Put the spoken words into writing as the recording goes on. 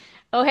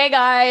Oh, hey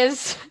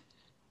guys.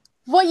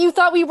 What, you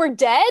thought we were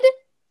dead?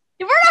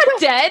 We're not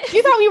dead.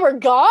 You thought we were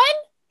gone?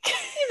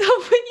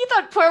 You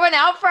thought pour one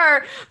out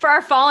for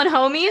our fallen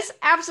homies?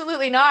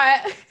 Absolutely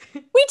not.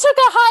 We took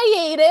a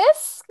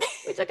hiatus.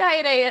 We took a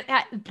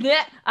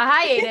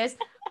hiatus,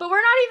 but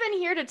we're not even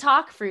here to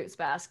talk fruits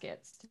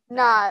baskets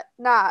today.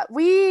 Nah.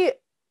 We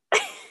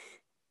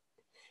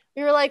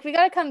were like, we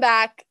gotta come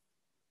back,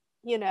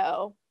 you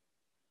know,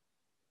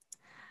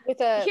 Here's with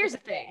the a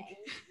thing.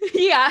 bang.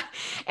 Yeah.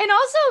 And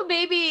also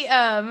maybe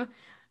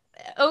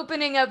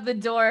opening up the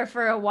door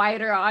for a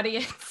wider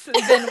audience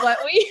than what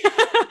we than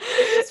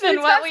Fruits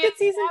what we Basket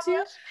season 2.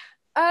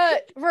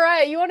 established.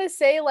 Mariah, you wanna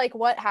say like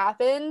what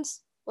happened?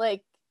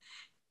 Like,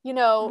 you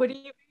know, What do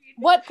you mean?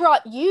 what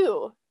brought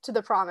you to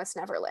the Promised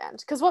Neverland?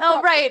 Because what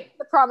Oh, brought me to right.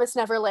 the Promised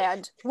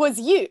Neverland was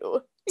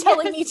you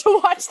telling me Yes.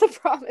 to watch the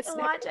Promised Watch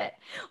Neverland. it.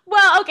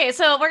 Well, okay,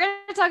 so we're going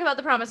to talk about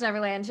The Promised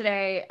Neverland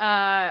today,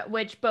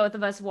 which both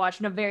of us watched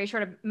in a very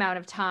short amount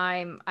of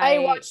time. I I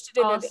watched it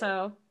in a day.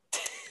 also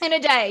in a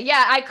day.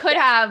 Yeah, I could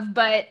Yeah. have,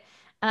 but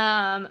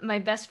my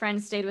best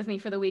friend stayed with me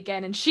for the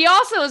weekend and she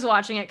also was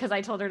watching it because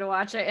I told her to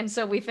watch it, and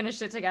so we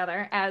finished it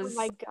together Oh my as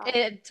God.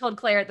 it told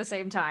Claire at the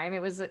same time.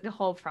 It was a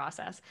whole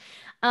process.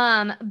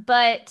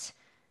 But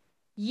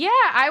yeah,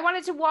 I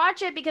wanted to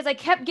watch it because I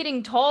kept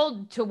getting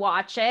told to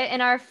watch it,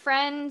 and our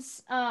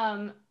friends,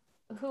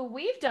 who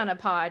we've done a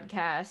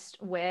podcast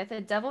with,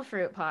 a Devil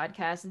Fruit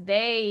podcast,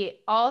 they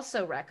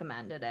also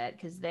recommended it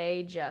because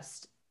they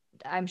just,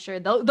 I'm sure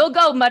they'll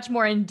go much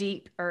more in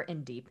deep.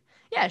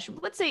 Yeah,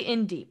 let's say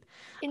in deep,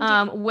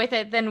 Indeed. with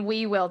it than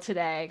we will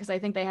today because I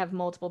think they have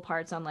multiple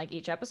parts on like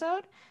each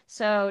episode.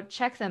 So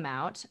check them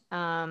out.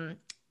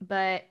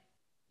 But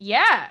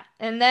yeah,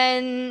 and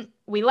then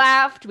we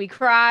laughed, we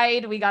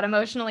cried, we got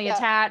emotionally Yeah.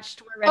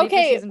 attached. We're ready for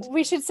Okay, season 2.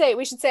 we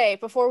should say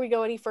before we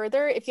go any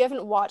further, if you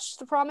haven't watched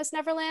The Promised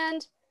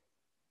Neverland,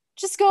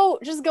 just go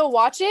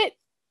watch it.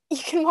 You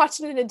can watch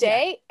it in a Yeah.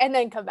 day and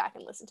then come back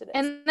and listen to this.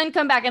 And then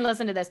come back and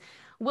listen to this.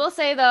 We'll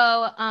say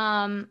though,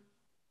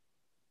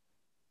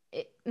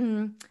 it,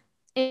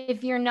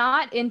 if you're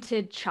not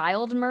into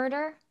child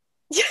murder,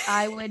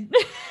 I would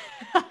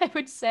I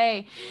would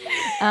say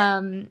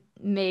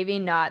maybe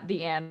not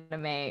the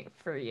anime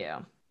for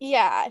you.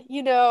 Yeah,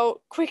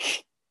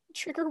 quick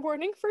trigger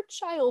warning for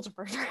child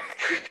murder.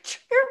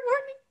 Trigger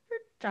warning for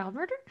child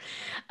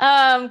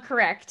murder?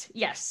 Correct.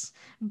 Yes.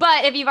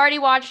 But if you've already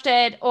watched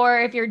it,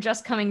 or if you're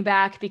just coming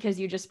back because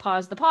you just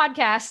paused the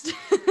podcast,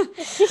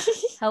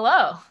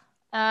 hello.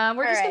 We're All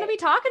just going to right. be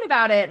talking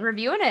about it and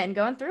reviewing it and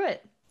going through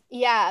it.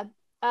 Yeah.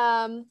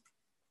 Um,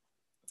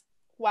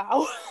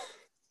 wow.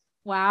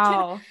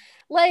 Wow.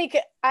 Like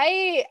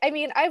I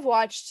mean, I've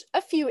watched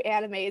a few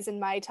animes in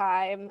my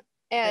time,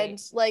 Same.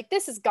 and like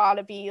this has got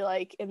to be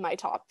like in my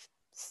top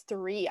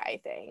 3,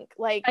 I think.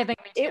 Like I think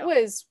me it too.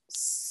 was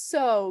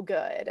so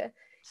good.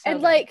 So And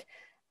good. like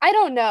I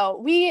don't know.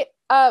 We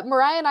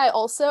Mariah and I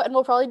also, and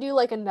we'll probably do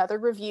like another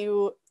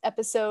review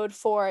episode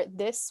for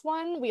this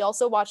one. We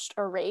also watched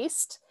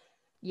Erased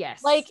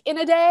Yes. like in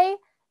a day,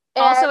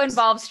 Also and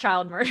involves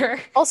child murder.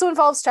 also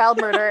involves child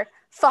murder.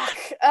 Fuck.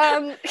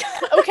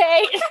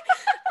 Okay.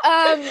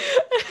 Um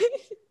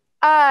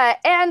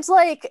and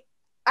like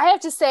I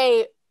have to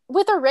say,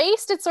 with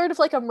Erased, it's sort of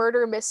like a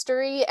murder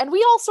mystery, and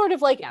we all sort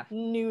of like Yeah.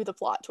 knew the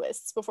plot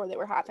twists before they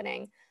were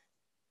happening.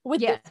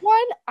 With this Yeah.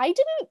 one, I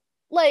didn't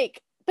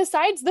like,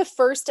 besides the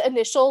first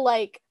initial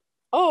like,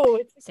 oh,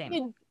 it's a Same.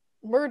 kid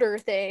murder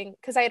thing,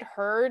 because I had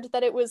heard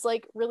that it was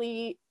like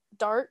really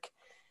dark.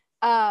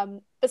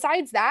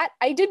 Besides that,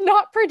 I did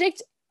not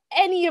predict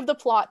any of the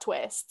plot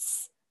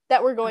twists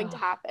that were going to Oh.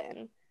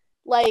 happen.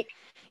 Like,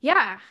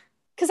 Yeah.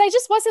 because I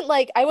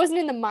wasn't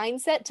in the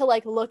mindset to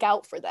like look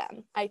out for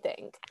them, I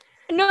think.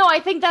 No, I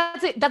think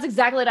that's it. That's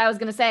exactly what I was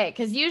gonna say.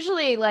 Because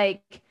usually,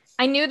 like,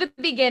 I knew the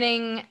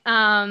beginning.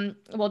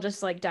 We'll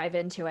just like dive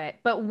into it.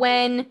 But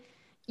when,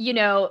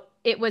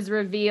 it was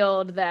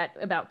revealed that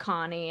about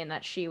Connie and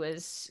that she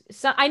was,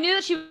 so I knew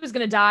that she was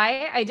gonna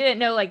die. I didn't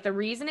know like the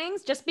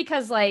reasonings, just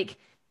because like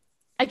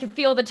I could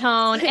feel the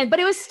tone, but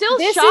it was still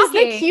This is the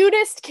shocking.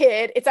 cutest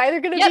kid. It's either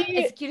gonna Yep, be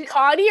it's cute.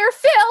 Connie or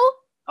Phil,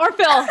 Or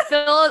Phil.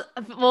 Phil,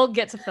 we'll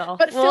get to Phil.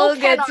 but Phil We'll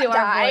get cannot to our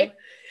die. boy.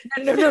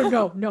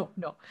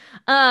 No.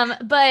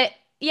 But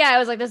yeah, I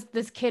was like,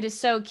 this kid is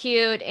so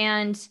cute,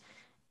 and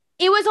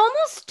it was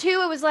almost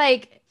too. It was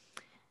like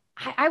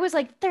I was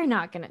like, they're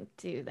not gonna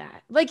do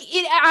that. Like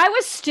I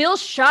was still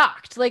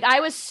shocked. Like I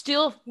was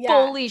still Yeah.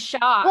 fully Well,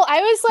 shocked I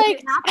was when like,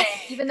 it happened,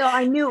 even though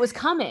I knew it was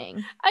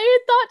coming. I had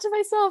thought to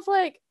myself,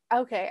 like,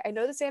 okay, I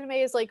know this anime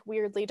is like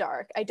weirdly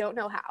dark. I don't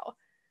know how.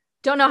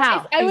 Don't know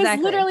how I was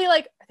exactly. literally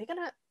like, are they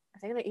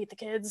gonna eat the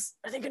kids?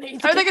 Are they gonna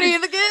eat the Are they kids? gonna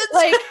eat the kids?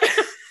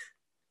 Like,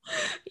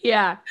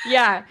 yeah.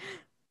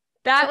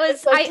 That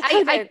was like,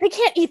 they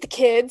can't eat the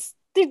kids.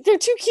 They're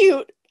too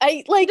cute.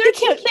 They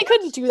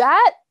couldn't do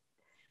that.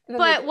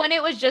 But when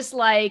it was just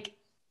like,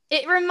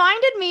 it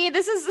reminded me,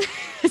 this is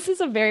this is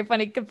a very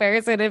funny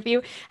comparison. If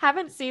you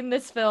haven't seen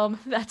this film,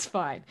 that's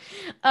fine.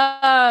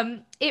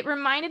 It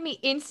reminded me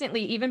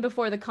instantly, even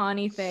before the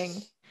Connie thing,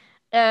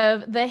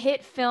 of the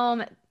hit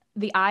film.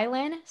 The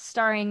Island,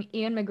 starring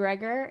Ian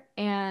McGregor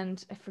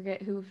and I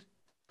forget who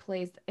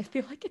plays. I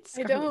feel like it's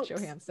I Scarlett don't.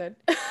 Johansson.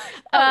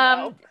 Oh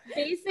no.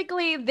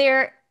 Basically,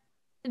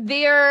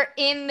 they're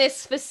in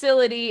this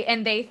facility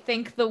and they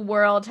think the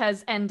world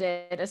has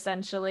ended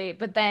essentially,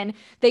 but then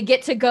they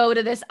get to go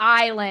to this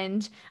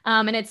island,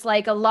 and it's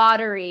like a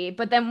lottery,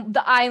 but then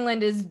the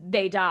island is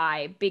they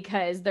die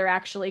because they're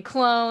actually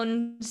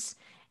clones,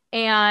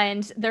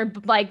 and they're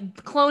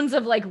like clones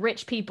of like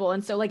rich people,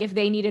 and so like if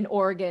they need an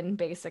organ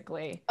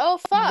basically Oh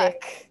they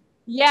fuck.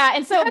 yeah,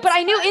 and so but That's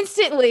I knew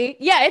instantly,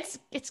 yeah, it's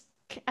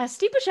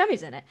Steve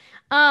Buscemi's in it,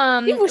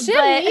 Steve but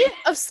Buscemi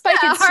of Spy yeah,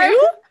 Kids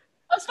 2?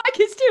 of Spy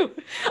Kids 2,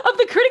 of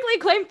the critically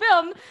acclaimed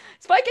film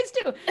Spy Kids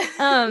 2.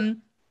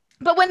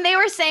 But when they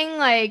were saying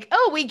like,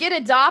 "Oh, we get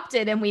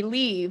adopted and we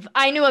leave,"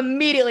 I knew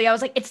immediately. I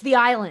was like, "It's the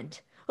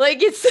island."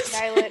 Like it's the The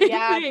Island, same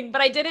yeah. thing,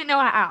 but I didn't know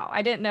how.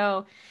 I didn't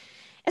know,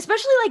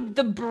 especially like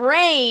the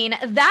brain.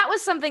 That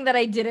was something that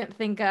I didn't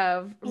think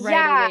of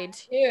right Yeah. away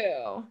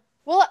too.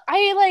 Well,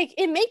 I like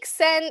it makes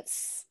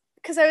sense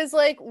because I was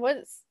like,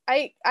 what's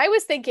I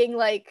was thinking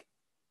like,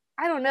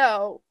 I don't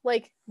know,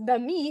 like the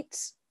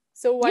meat.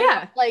 So why not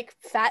Yeah, like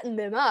fatten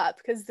them up?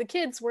 Because the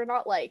kids were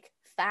not like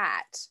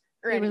fat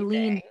or they were anything.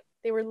 lean.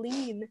 They were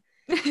lean.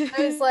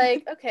 I was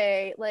like,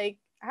 okay, like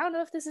I don't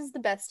know if this is the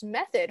best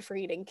method for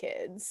eating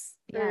kids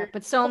Yeah, or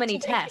but so many cultivating.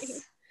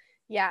 tests.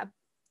 Yeah.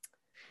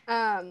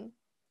 Um,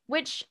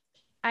 Which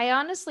I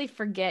honestly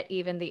forget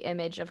even the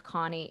image of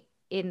Connie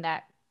in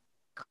that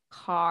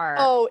car.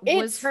 oh,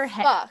 Was it's her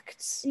head?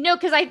 fucked. No,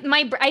 because I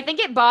think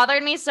it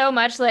bothered me so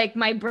much. Like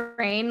my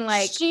brain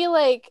like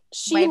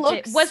She wiped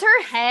it. Was looks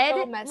her head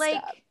so messed like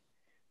up.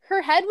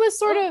 Her head was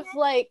sort open? of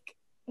like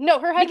no,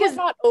 her head was Because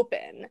not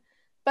open,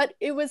 but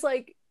it was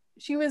like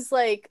she was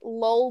like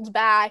lulled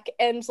back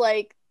and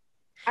like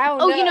I don't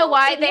oh, you know know.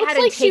 why It they looked hadn't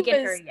like she taken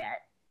her was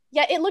yet?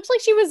 yeah, it looked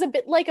like she was a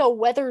bit like a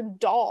weathered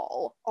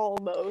doll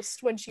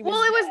almost when she Well,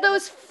 was it was dead.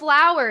 those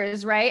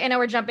flowers, right? I know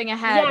we're jumping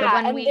ahead, but Yeah,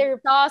 when and we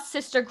they're saw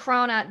Sister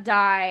Cronut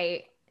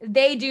die,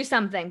 they do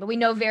something, but we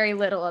know very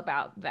little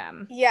about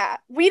them. yeah,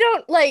 we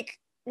don't like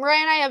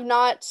Mariah and I have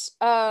not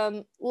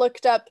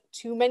looked up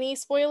too many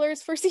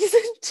spoilers for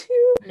season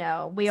 2.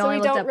 No, we So only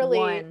we looked don't up really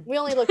one. we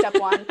only looked up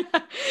one.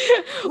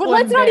 But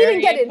let's One not even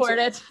very get into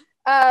it. important.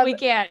 Um We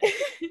can't.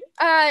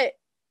 uh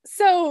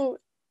so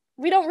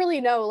we don't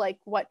really know like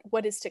what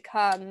is to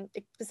come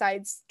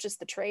besides just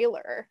the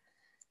trailer.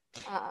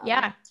 Um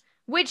Yeah.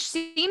 Which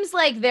seems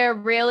like they're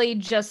really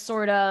just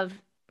sort of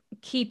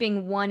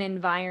keeping one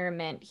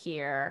environment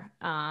here,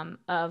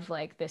 of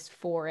like this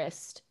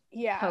forest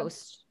yeah,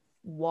 post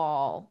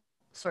wall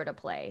sort of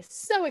place.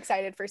 so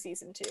excited for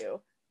season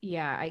 2.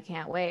 Yeah, I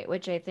can't wait,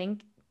 which I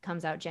think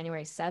comes out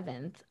January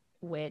 7th,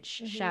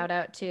 which Mhm. shout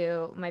out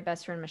to my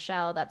best friend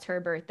Michelle. That's her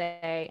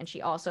birthday. And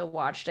she also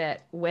watched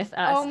it with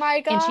Oh us.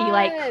 my And she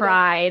like god.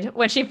 cried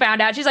when she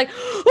found out. She's like,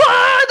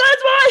 "Ah,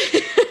 that's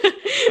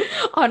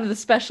why!" On the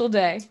special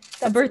day,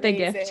 a That's birthday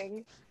gift.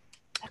 amazing.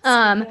 That's so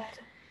Um, good.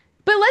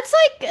 but let's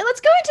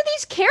go into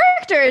these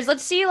characters.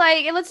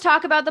 Let's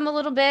talk about them a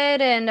little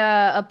bit and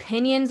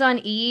opinions on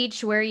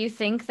each, where you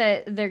think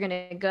that they're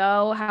gonna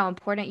go, how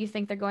important you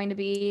think they're going to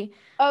be.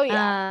 Oh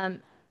yeah.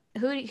 Um,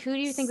 who do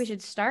you think we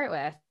should start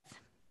with?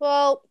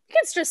 Well, we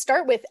could just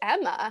start with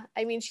Emma.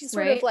 I mean, she's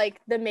sort of Right?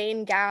 like the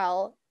main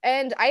gal.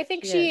 And I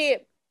think She is. she,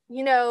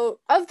 you know,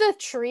 of the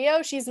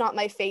trio, she's not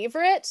my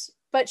favorite,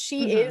 but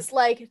she Hmm. is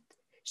like,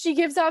 she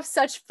gives off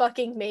such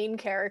fucking main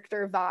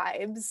character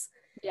vibes.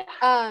 Yeah.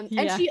 And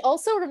Yeah. she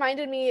also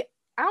reminded me,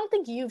 I don't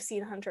think you've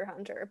seen Hunter x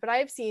Hunter, but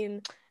I've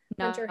seen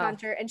Hunter x No.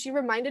 Hunter, and she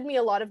reminded me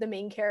a lot of the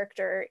main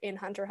character in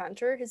Hunter x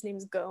Hunter. His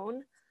name's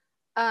Gon.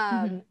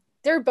 Hmm.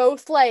 They're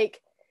both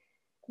like,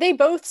 they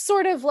both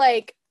sort of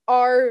like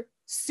are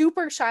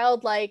super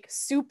childlike,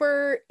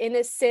 super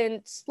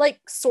innocent, like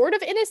sort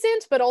of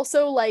innocent, but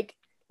also like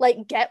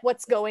get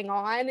what's going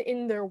on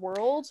in their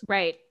world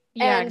Right.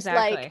 Yeah, and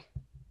exactly.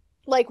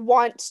 like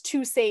want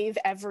to save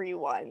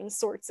everyone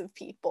sorts of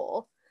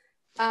people.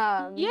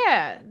 Um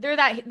Yeah, they're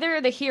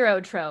the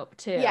hero trope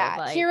too, yeah,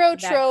 like hero that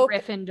trope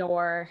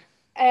Gryffindor.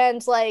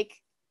 and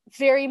like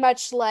very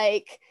much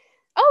like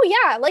oh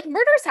yeah, like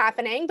murder's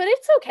happening, but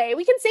it's okay.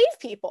 We can save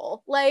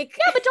people. Like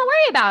Yeah, but don't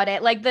worry about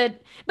it.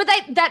 But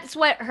that's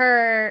what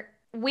her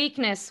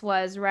weakness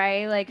was,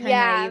 right? Like her yeah.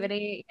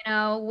 naivety,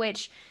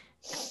 which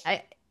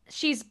I,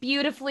 she's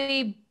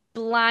beautifully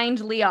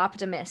blindly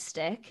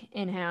optimistic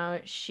in how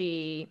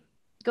she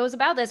goes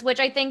about this, which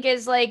I think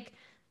is like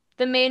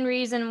the main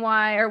reason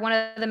why, or one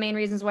of the main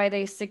reasons why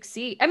they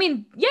succeed. I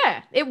mean,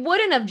 yeah, it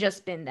wouldn't have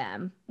just been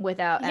them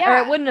without, or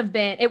Yeah.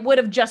 it would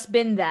have just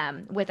been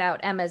them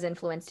without Emma's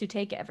influence to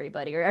take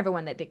everybody or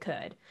everyone that they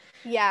could.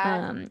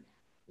 Yeah. Um,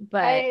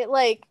 but I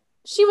like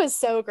she was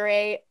so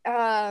great.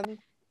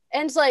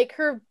 And like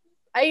her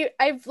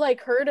I've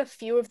like heard a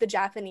few of the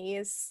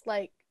Japanese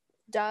like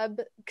dub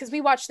because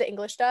we watched the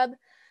English dub.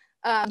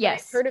 But I've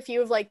yes, heard a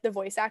few of like the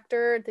voice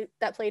actor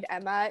that played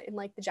Emma in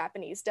like the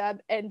Japanese dub,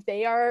 and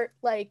they are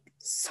like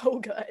so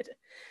good.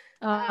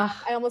 uh,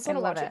 I almost I want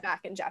to love watch it it.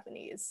 back in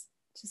Japanese.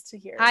 just to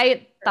hear.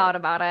 I thought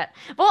about it.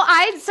 Well,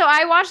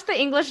 I watched the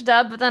English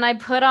dub, but then I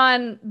put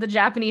on the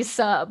Japanese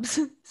subs.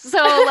 So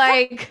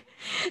like,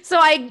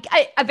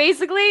 I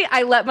basically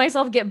I let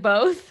myself get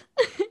both.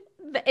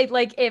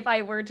 Like if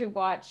I were to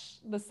watch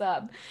the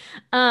sub.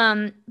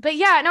 But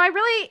yeah, no, I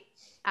really,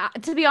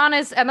 to be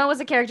honest, Emma was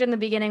a character in the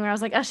beginning where I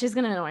was like, oh, she's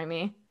gonna annoy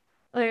me.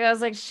 Like I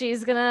was like,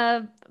 she's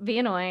gonna be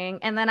annoying,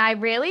 and then I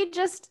really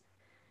just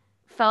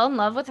fell in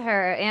love with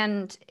her.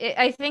 And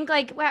I think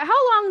like,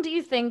 how long do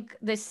you think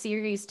this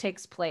series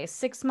takes place?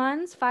 6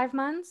 months, 5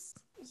 months?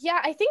 Yeah,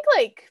 I think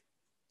like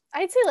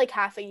I'd say like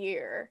half a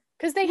year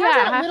because they have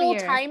Yeah, that half a little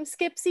year. time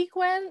skip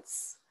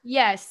sequence.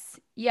 Yes.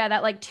 Yeah,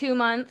 that like 2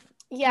 month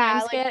time Yeah,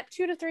 like skip.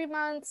 2 to 3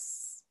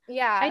 months. I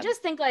Yeah.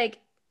 just think like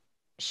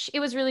it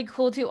was really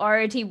cool to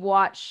already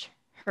watch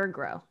her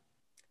grow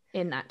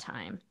in that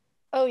time.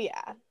 Oh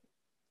yeah.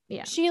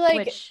 Yeah, She like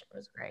which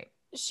was great.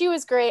 she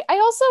was great. I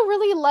also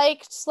really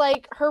liked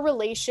like her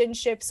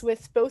relationships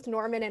with both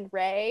Norman and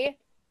Ray.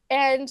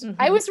 And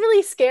I Hmm. was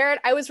really scared.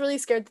 I was really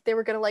scared that they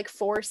were gonna like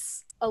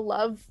force a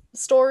love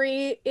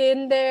story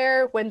in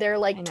there when they're I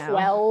like know.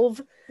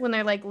 12, When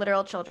they're like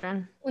literal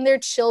children. when they're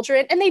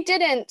children, and they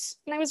didn't.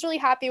 And I was really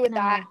happy with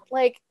that. No,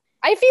 Like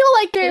I feel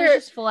like it was there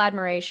just full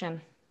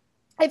admiration.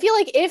 I feel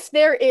like if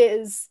there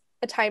is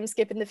a time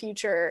skip in the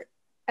future,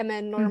 Emma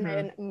and Hmm.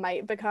 Norman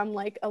might become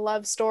like a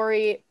love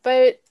story,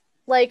 but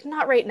like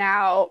not right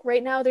now.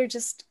 Right now they're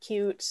just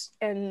cute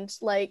and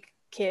like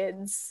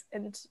kids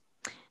and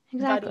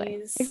Exactly.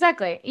 buddies.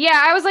 Exactly.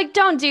 Yeah, I was like,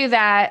 don't do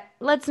that.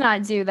 Let's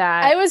not do I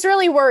that. was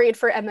really worried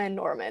for Emma and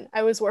Norman.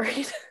 I was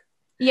worried.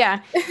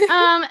 Yeah.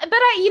 But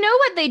you know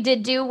what they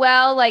did do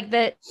well? Like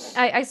that,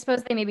 I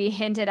suppose they maybe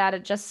hinted at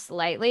it just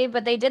slightly,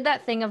 but they did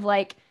that thing of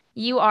like,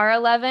 you are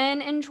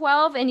 11 and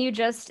 12 and you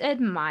just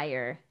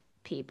admire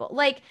people.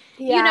 Like,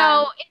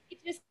 Yeah. it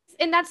just,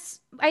 and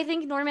that's, I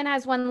think Norman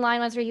has one line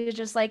once where he was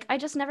just like, I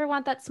just never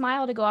want that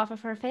smile to go off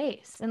of her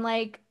face. And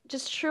like,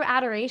 just true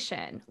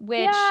adoration,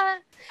 which Yeah.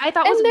 I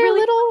thought was And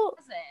really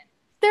pleasant.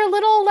 their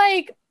little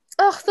like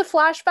the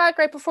flashback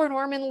right before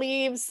Norman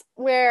leaves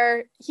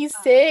where he's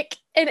sick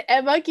and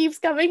Emma keeps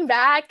coming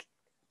back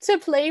to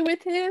play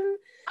with him.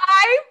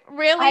 I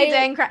really I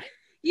dang cry.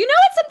 You know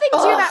what's something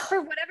too that ugh,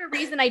 for whatever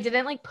reason I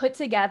didn't like put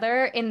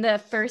together in the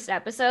first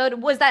episode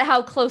was that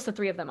how close the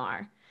three of them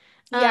are.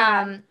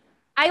 yeah.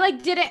 I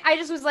like didn't I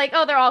just was like,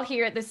 oh, they're all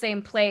here at the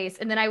same place.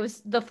 And then I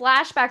was the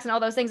flashbacks and all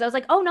those things. I was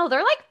like, oh no,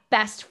 they're like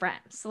best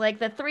friends. Like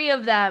the three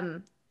of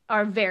them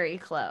are very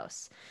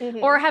close.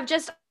 Or Hmm. have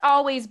just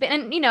always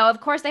been, and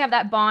of course they have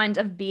that bond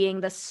of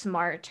being the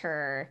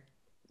smarter,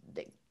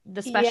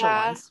 the special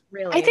Yeah. ones, I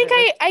really. think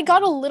The I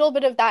got a little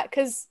bit of that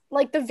because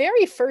like the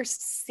very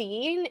first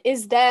scene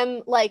is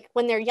them like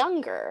when they're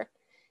younger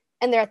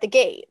and they're at the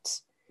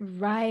gate. Like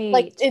Right. Oh,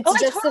 it's I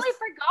just the totally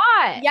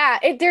forgot. yeah,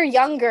 they're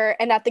younger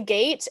and at the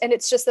gate and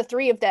it's just the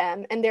three of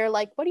them and they're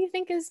like, what do you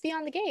think is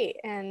beyond the gate?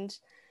 And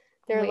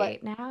they're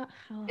like, Wait, now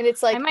and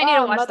it's I like, might need to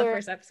oh, watch the mother.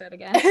 first episode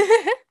again.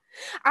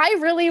 I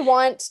really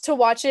want to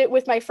watch it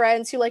with my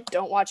friends who like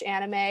don't watch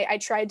anime. I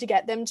tried to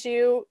get them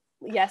to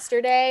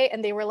yesterday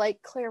and they were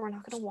like, Claire, we're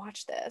not gonna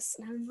watch this.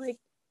 And I'm like,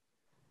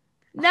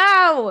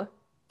 No,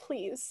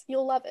 please,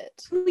 you'll love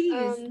it.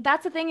 please.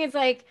 That's the thing is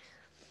like,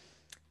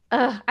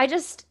 I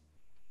just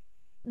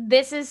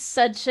this is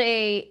such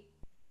a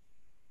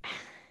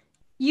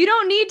you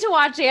don't need to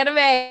watch anime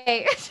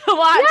to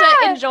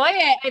Yeah, enjoy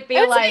it. I I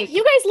feel was like,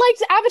 you like guys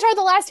liked Avatar: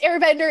 The Last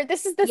Airbender.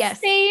 This is the yes,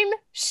 same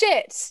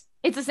shit.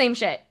 it's the same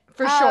shit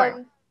for sure.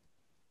 Um,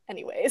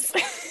 anyways.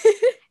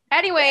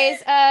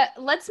 Anyways,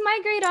 let's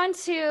migrate on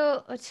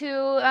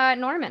to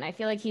Norman. I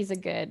feel like Yeah, he's a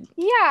good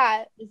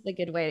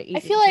way to I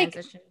easy feel to like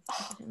transition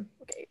into him.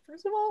 okay,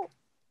 first of all,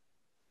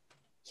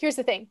 here's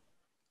the thing.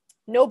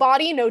 No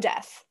body, no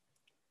death.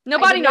 No I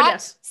did body, no death.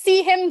 not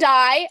see him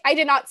die. I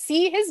did not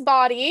see his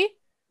body.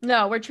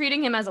 No, we're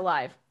treating him as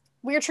alive.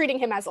 We're treating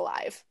him as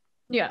alive.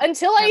 Yeah,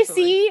 Until I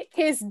absolutely. see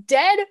his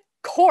dead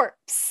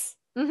corpse,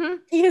 Mm-hmm.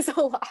 he is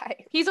alive.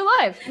 He's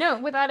alive. No,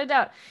 without a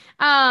doubt.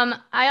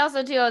 I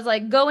also too, I was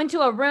like, go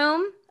into a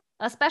room,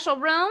 a special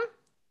room.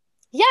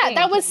 Yeah, They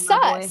that ain't was killing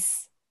my boy.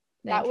 sus.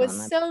 They That ain't was killing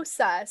my so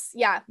sus.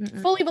 Yeah,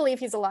 Mm-mm. fully believe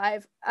he's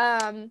alive.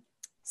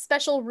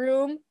 Special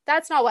room.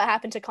 That's not what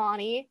happened to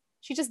Connie.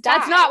 She just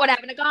That's died. not what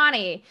happened to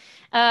Connie.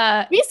 We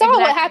saw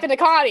what Exactly. happened to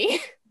Connie.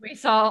 We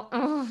saw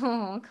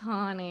oh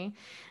Connie.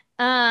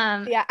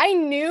 Yeah, I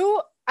knew.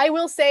 I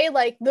will say,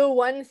 like, the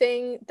one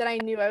thing that I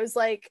knew, I was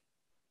like,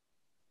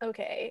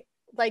 okay,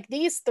 like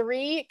these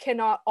three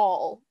cannot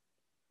all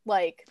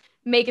like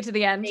Make it to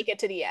the end. make it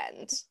to the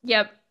end.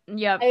 Yep.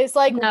 Yep. It's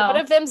like one No.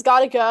 of them's got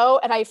to go,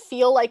 and I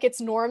feel like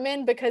it's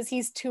Norman because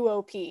he's too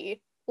OP. He's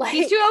Like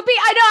too OP.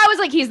 I know. I was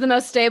like, he's the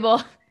most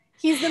stable.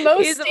 he's the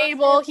most He's the most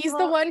stable. He's the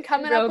stable. one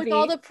coming Super up with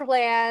all OP. the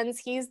plans.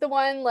 He's the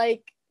one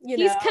like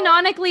He's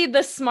canonically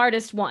the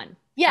smartest one out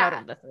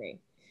yeah. of the three.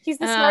 He's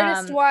the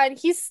smartest Um, one.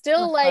 He's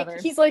still most like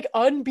clever. he's like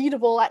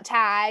unbeatable at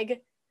tag.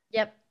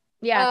 Yep.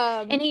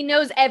 Yeah. And Um he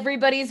knows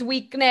everybody's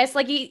weakness.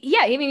 Like I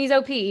mean, he's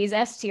OP. He's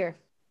S tier.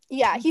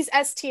 yeah, he's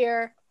S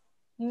tier.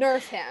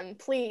 nerf him,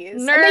 please.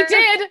 And they Nerf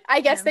did.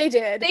 I guess him. they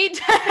did. They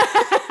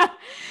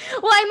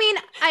well, I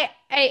mean,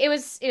 it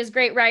was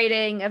great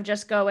writing of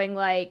just going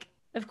like,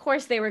 of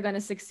course they were going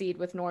to succeed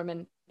with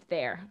Norman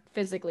there,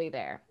 physically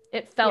there.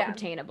 It felt Yeah.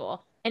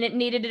 obtainable, and it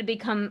needed to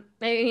become.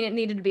 I mean, it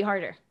needed to be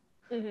harder.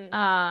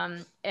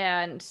 Mhm.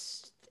 And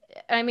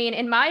I mean,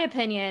 in my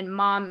opinion,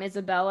 Mom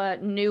Isabella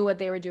knew what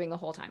they were doing the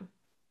whole time.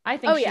 I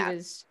think Oh yeah.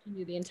 she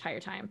knew the entire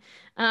time.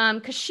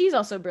 Because she's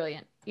also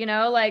brilliant. You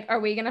know, like, are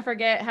we gonna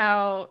forget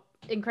how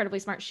incredibly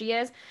smart she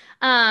is?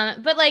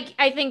 But like,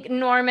 I think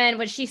Norman,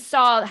 when she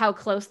saw how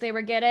close they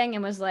were getting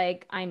and was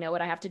like, I know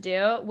what I have to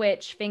do,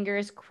 which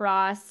fingers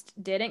crossed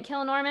didn't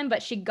kill Norman,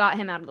 but she got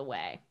him out of the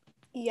way.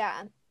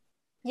 Yeah.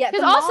 Yeah, the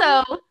Because mom.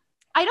 also,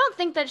 I don't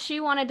think that she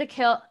wanted to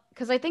kill,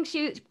 because I think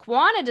she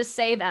wanted to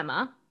save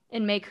Emma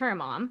and make her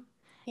mom.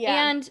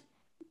 Yeah. And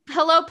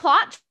hello,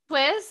 plot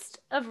twist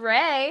of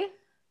Ray.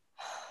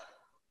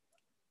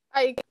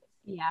 I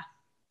Yeah.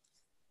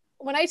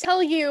 when I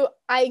tell you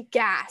I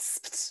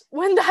gasped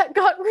when that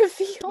got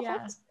revealed.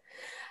 Yeah.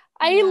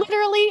 I Yeah.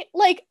 literally,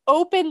 like,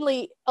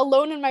 openly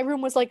alone in my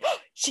room was like, oh,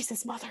 she's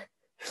his mother.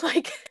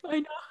 Like, I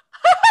know.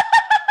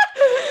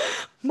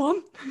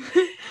 Mom.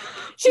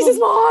 she's his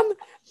mom.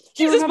 He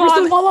She's his remembers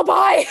the mom.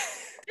 lullaby.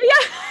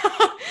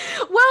 Yeah.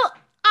 Well,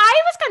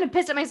 I was kind of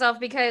pissed at myself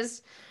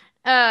because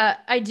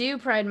I do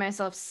pride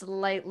myself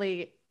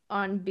slightly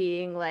on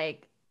being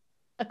like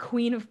a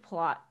queen of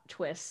plot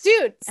twists.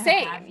 Dude, Have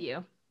same.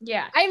 you?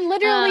 Yeah. I'm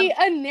literally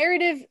a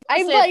narrative.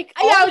 I'm Listen, like,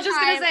 yeah, all I the was just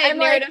gonna time, say I'm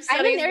like, narrative I'm a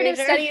studies narrative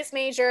major. studies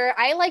major.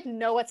 I like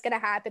know what's gonna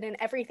happen in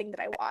everything that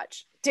I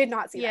watch. Did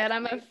not see Yeah, that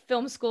and I'm coming. a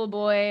film school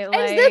boy. And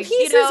the Like,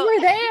 pieces were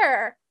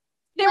there.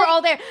 they were Like,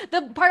 all there.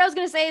 The part I was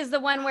gonna say is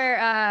the one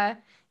where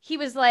he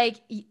was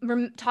like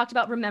talked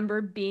about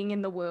remember being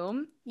in the womb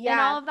and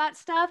yeah, all of that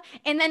stuff.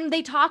 And then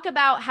they talk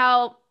about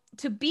how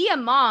to be a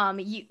mom,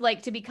 you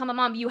like to become a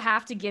mom, you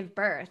have to give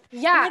birth.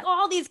 And yeah. like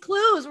all these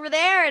clues were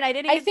there and I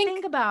didn't I even think,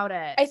 think about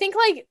it. I think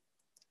like,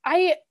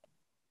 I,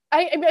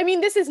 I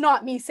mean, this is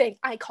not me saying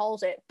I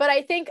called it, but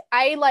I think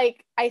I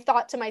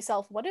thought to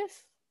myself, what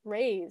if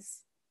Ray's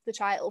the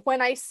child?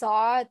 When I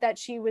saw that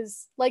she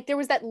was like, there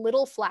was that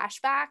little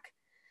flashback,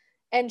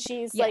 and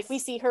she's like, we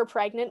Yes. see her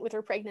pregnant with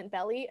her pregnant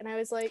belly, and I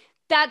was like,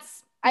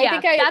 That's I yeah,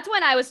 think I that's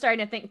when I was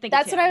starting to think it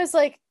that's too. what I was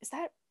like, is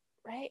that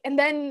right? And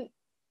then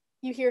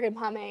you hear him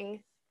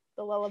humming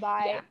the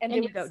lullaby, Yeah. and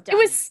And you go, it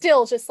was done.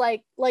 still just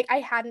like I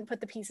hadn't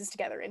put the pieces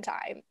together in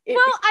time. Well,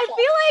 It I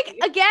feel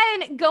like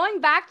again, going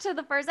back to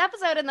the first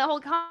episode and the whole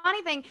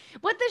Connie thing,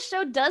 what this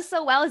show does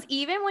so well is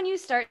even when you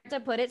start to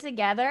put it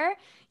together,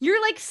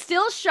 you're like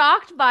still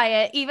shocked by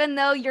it, even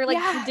though you're like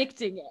yeah,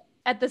 predicting it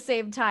at the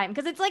same time.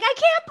 Because it's like, I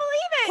can't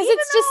believe it, because even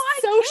it's though just I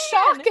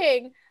so can.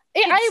 shocking.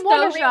 I It's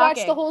want so to rewatch the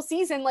shocking. whole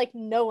season, like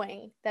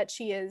knowing that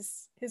she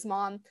is his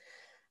mom.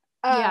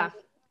 Yeah.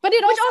 But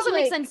it Which also also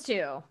makes like, sense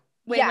too.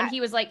 When yeah, he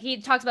was like, he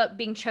talks about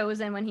being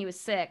chosen when he was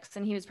 6,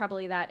 and he was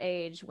probably that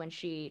age when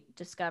she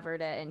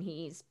discovered it, and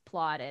he's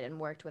plotted and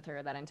worked with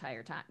her that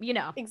entire time, you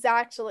know.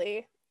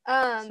 exactly.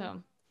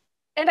 So,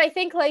 And I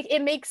think like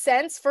it makes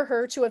sense for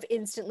her to have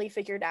instantly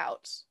figured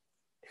out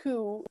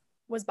who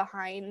was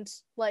behind,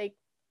 like,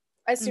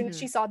 as soon as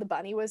she saw the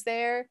bunny was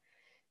there.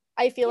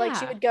 I feel like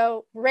she yeah. would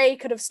go, Ray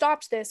could have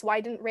stopped this. Why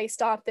didn't Ray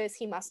stop this?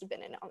 He must have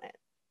been in on it.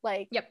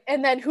 Like, Yep.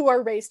 and then who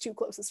are Ray's two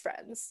closest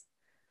friends?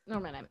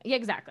 Yeah,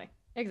 exactly.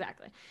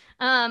 Exactly.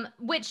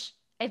 Which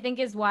I think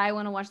is why I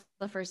want to watch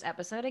the first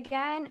episode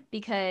again,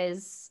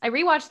 because I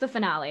rewatched the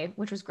finale,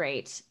 which was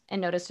great,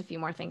 and noticed a few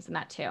more things in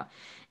that too.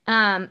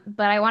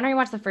 But I want to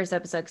rewatch the first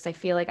episode because I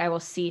feel like I will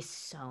see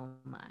so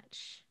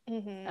much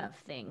of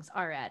things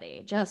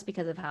already just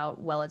because of how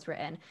well it's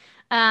written.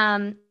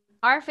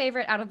 Our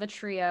favorite out of the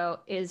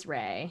trio is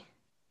Ray.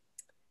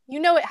 You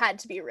know it had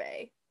to be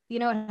Ray. You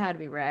know it had to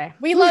be Ray.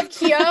 We love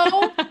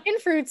Kyo in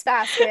Fruits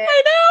Basket.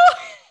 I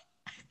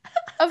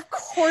know. Of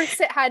course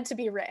it had to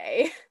be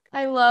Ray.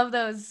 I love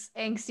those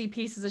angsty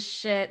pieces of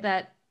shit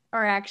that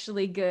are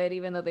actually good,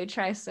 even though they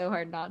try so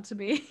hard not to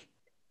be.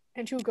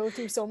 And who go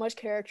through so much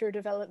character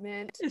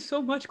development. There's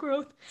so much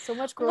growth. So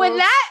much growth. When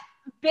that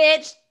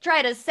bitch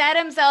tried to set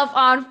himself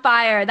on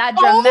fire, that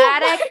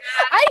dramatic.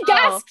 I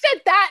gasped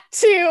at that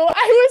too.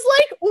 I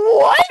was like,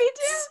 what? Me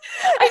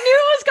too. I knew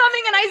it was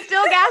coming and I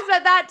still gasped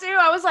at that too.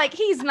 I was like,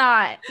 he's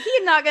not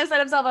gonna set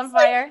himself on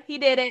fire. He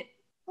did it.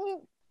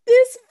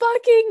 This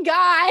fucking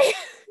guy.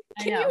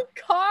 Can know. you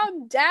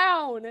calm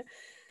down?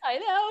 I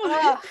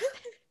know.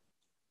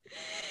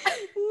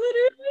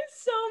 Literally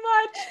so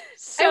much.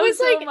 I was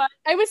so like, much.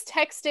 I was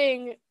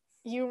texting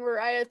you,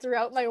 Mariah,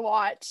 throughout my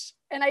watch,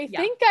 and I Yeah.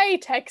 think I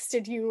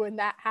texted you when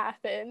that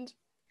happened.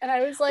 And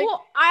I was like,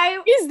 Well,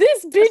 I is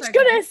this bitch sorry,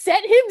 go gonna ahead.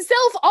 set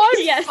himself on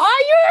Yes.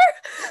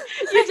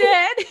 fire? You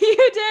did.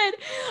 You did.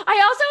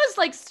 I also was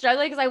like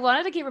struggling because I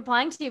wanted to keep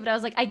replying to you, but I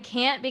was like, I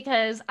can't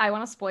because I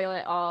want to spoil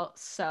it all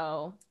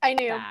so I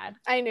knew. bad.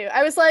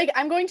 I was like,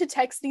 I'm going to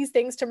text these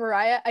things to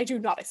Mariah. I do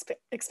not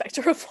expect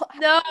a reply.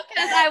 No,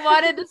 because I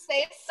wanted to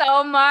say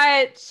so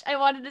much. I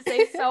wanted to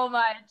say so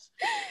much.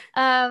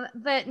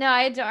 But no,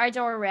 I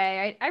adore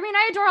Ray. I mean,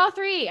 I adore all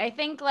three. I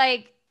think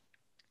like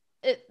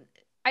it,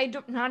 I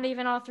don't, not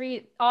even all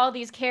three, all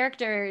these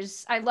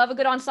characters. I love a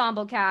good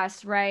ensemble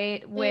cast,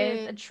 right?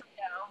 With a trio.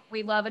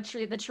 We love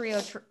the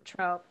trio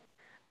trope.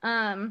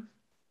 Um,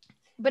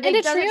 but And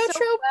it does it so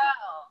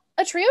well.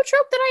 a trio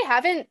trope that I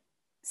haven't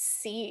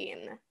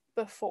seen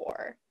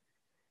before.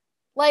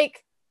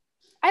 Like,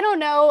 I don't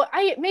know.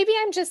 Maybe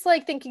I'm just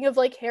like thinking of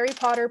like Harry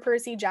Potter,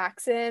 Percy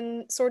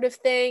Jackson sort of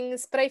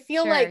things, but I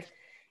feel Sure. like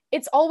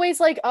it's always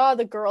like, oh,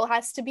 the girl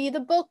has to be the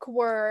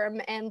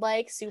bookworm and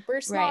like super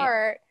Right.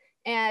 smart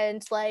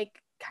and like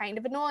kind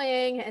of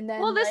annoying, and then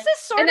Well, this like is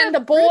sort and then of the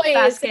boy Fruits is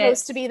Basket.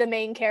 supposed to be the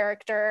main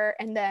character,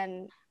 and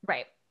then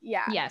Right.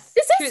 yeah. Yes.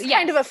 This True. is kind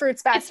Yes. of a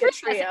Fruits It's Basket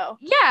Fruits Basket. trio.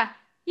 Yeah.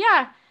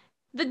 Yeah.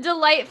 The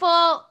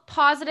delightful,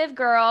 positive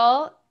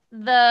girl,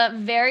 the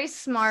very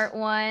smart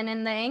one,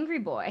 and the angry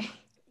boy.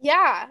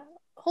 Yeah.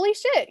 Holy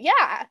shit.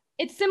 Yeah.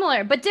 It's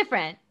similar, but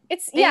different. I mean,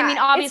 It's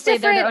obviously, they're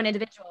their different. own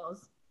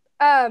individuals.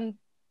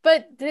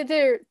 But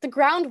the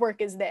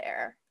groundwork is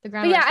there. The But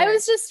yeah, groundwork's I there.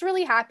 was just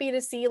really happy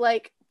to see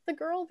like the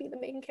girl be the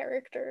main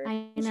character.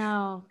 I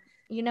know.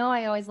 You know,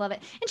 I always love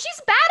it. And she's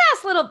a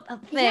badass little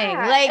thing.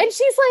 Yeah. Like, And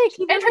she's like,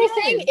 she and really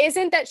her thing is.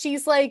 isn't that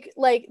she's like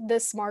the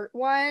smart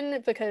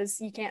one,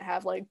 because you can't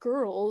have like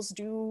girls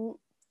do,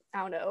 I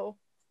don't know,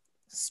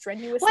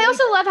 strenuous Well, I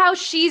also labor. love how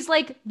she's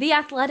like the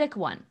athletic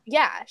one.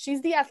 Yeah,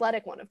 she's the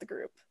athletic one of the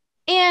group.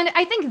 And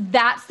I think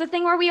that's the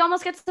thing where we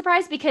almost get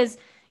surprised because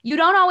you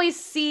don't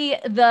always see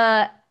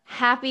the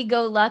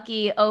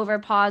happy-go-lucky,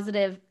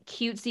 over-positive,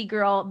 cutesy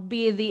girl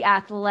be the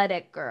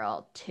athletic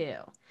girl too.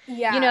 You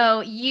Yeah.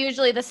 know,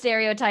 usually the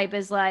stereotype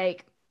is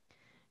like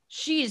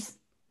she's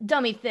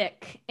dummy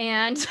thick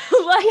and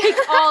like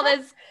all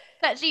this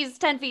that she's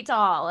 10 feet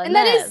tall and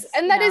that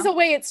is a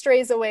way it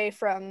strays away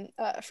from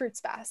Fruits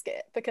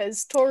Basket,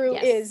 because Toru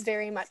yes, is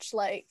very much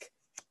like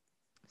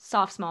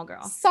soft small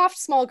girl. soft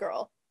small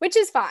girl, which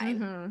is fine.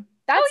 Mm-hmm.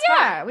 That's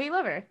yeah, fine. we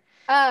love her.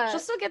 She'll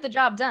still get the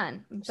job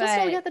done. She'll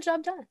still But get the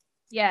job done.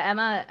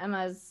 yeah,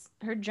 Emma's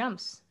her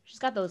jumps. She's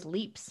got those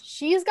leaps.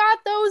 She's got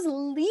those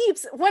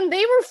leaps. When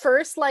they were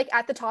first like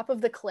at the top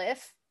of the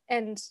cliff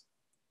and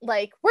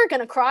like, we're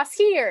gonna cross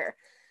here,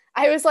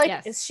 I was like,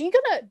 Yes. is she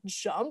gonna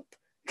jump?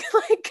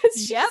 Like,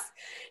 because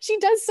she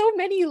does so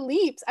many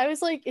leaps. I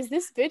was like, is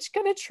this bitch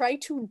gonna try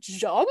to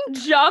jump?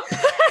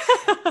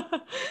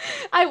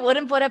 I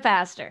wouldn't put it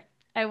past her.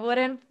 I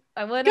wouldn't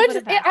put it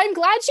past her. I'm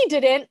glad she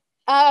didn't.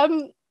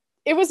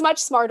 It was much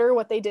smarter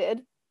what they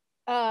did.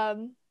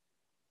 But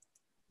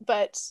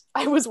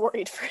I was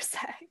worried for a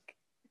sec.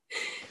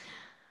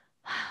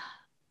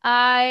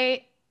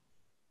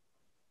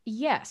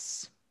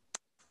 Yes,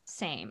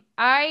 same.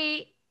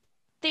 I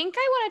think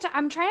I wanted to,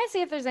 I'm trying to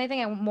see if there's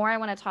anything more I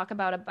want to talk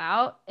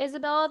about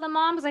Isabella the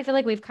mom, because I feel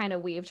like we've kind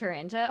of weaved her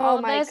into all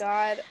of this. Oh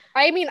my God.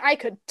 I mean, I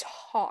could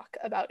talk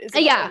about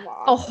Isabella the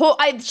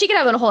mom. She could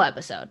have a whole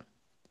episode.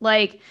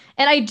 Like,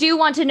 and I do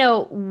want to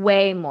know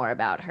way more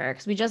about her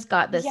because we just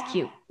got this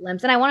cute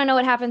glimpse, and I want to know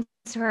what happens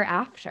to her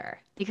after,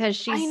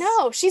 because I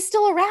know she's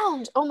still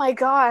around. Oh my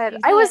God.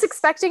 I was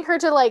expecting her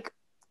to like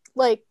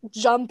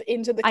jump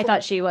into the cliff. I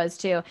thought she was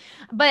too,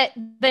 but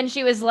then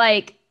she was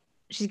like,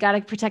 she's got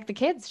to protect the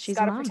kids. She's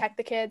got to protect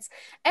the kids.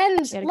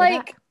 And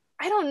like,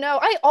 I don't know.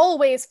 I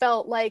always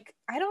felt like,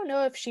 I don't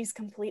know if she's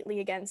completely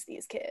against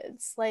these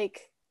kids.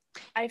 Like,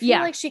 I feel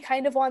like she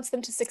kind of wants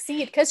them to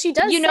succeed, because she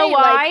does say,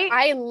 why? Like,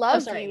 I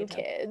love you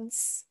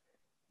kids.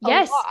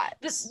 Yes.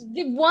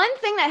 The one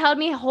thing that held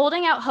me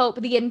holding out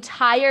hope the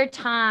entire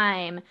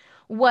time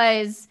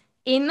was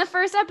in the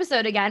first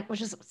episode again,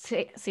 which is,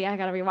 see, I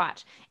gotta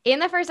rewatch. In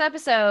the first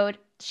episode,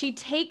 she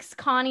takes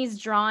Connie's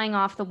drawing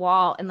off the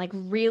wall and like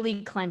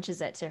really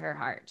clenches it to her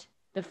heart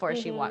before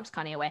she walks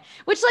Connie away.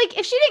 Which, like,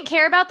 if she didn't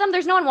care about them,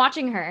 there's no one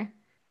watching her.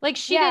 Like,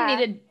 she didn't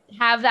need to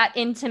have that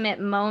intimate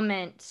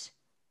moment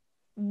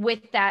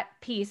with that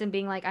piece and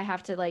being like, I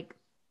have to like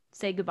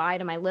say goodbye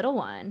to my little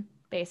one,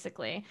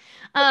 basically.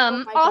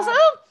 Also,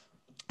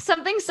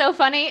 something so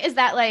funny is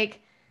that like,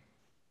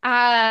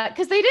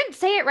 because they didn't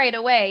say it right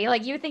away.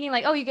 Like, you were thinking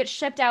like, oh, you get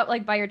shipped out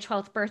like by your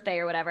 12th birthday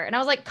or whatever. And I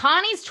was like,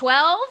 Connie's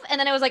 12? And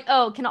then it was like,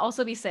 oh, can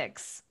also be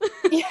 6.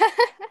 Yeah. Like,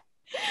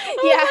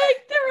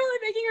 they're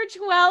really making her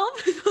 12.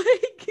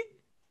 Like,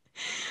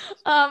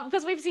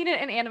 because we've seen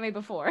it in anime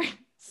before.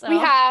 So we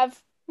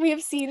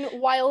have seen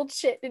wild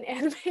shit in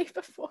anime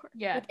before.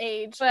 Yeah. With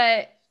age.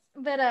 But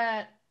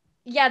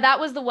yeah, that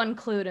was the one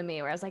clue to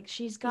me where I was like,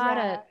 she's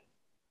gotta,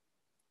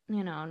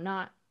 you know,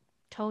 not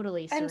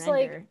totally surrender. I was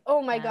like,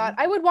 oh my God.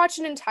 I would watch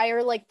an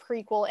entire like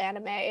prequel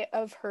anime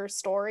of her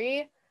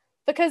story,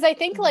 because I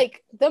think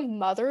like the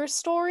mother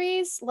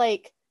stories,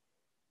 like,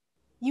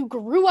 you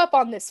grew up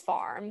on this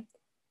farm,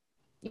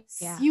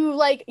 Yeah.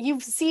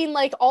 You've seen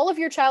like all of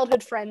your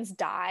childhood friends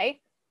die,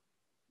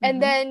 and Mm-hmm.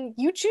 then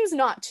you choose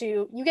not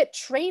to. You get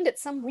trained at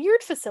some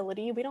weird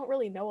facility. We don't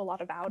really know a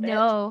lot about it.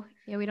 No,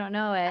 yeah, we don't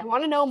know I it.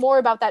 want to know more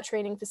about that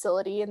training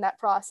facility and that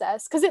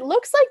process, because it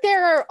looks like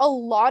there are a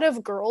lot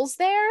of girls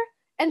there,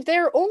 and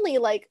they're only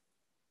like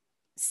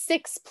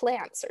 6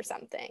 plants or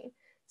something.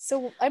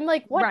 So I'm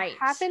like, what Right.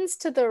 happens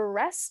to the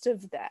rest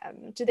of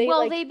them? Do they Well,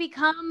 like they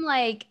become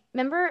like,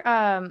 remember,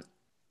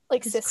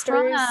 like because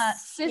Krona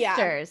sisters? Yeah.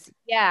 sisters. But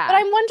Yeah.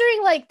 I'm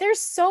wondering, like, there's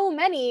so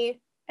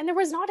many, and there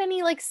was not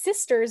any like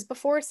sisters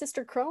before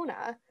Sister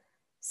Krona.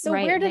 So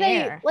where Right do they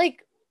there.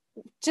 like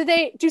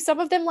do some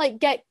of them like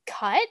get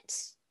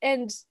cut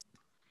and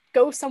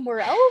go somewhere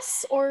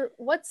else? Or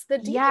what's the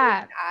deal with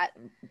Yeah. that?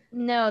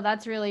 No,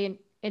 that's really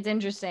it's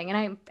interesting.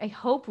 And I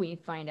hope we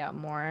find out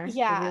more. I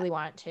Yeah. really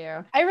want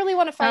to. I really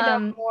want to find out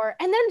Um, more.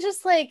 And then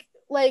just like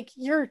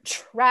you're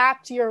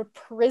trapped, you're a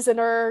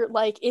prisoner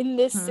like in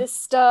this mhm.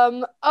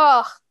 system.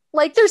 Ugh,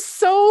 like there's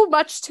so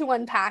much to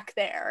unpack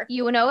there.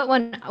 You know what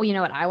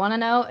I want to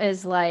know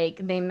is like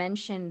they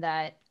mentioned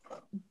that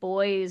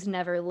boys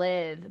never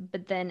live,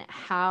 but then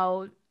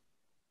how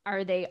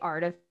are they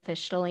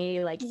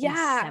artificially like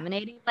Yeah.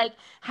 inseminating? Like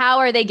how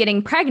are they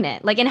getting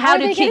pregnant? Like and How how are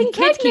do they getting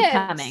kids keep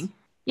pregnant? coming?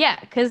 Yeah,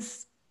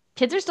 because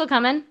kids are still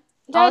coming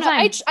I all don't the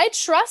know. time. I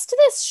trust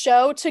this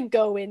show to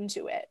go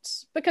into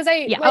it because I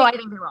Yeah. Oh, I like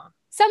think they will.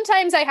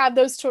 sometimes I have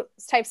those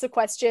types of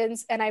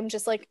questions and I'm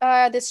just like,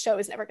 this show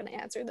is never going to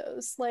answer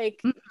those.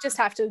 Like, Mm, you just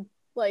have to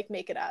like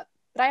make it up.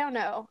 But I don't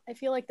know. I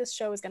feel like this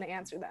show is going to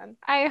answer them.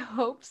 I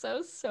hope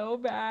so, so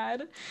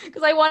bad.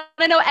 Because I want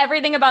to know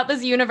everything about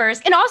this universe.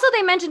 And also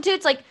they mentioned too,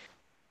 it's like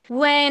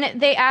when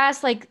they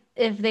asked like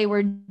if they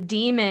were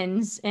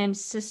demons and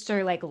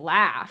sister like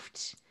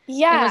laughed and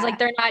was like Yeah.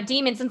 they're not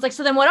demons and it's like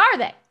so then what are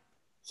they,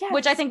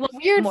 which I Yes. think we'll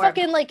see Weird more of.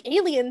 fucking like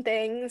alien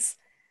things.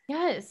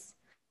 Yes,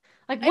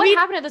 like I what mean,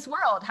 happened to this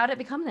world, how did it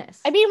become I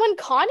this? mean, when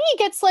Connie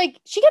gets like,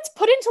 she gets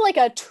put into like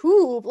a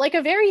tube, like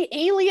a very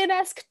alien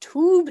esque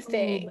tube Tube,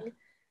 thing.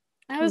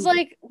 I was tube.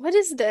 like, what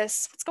is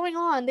this? What's going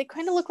on? They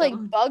kind of look like So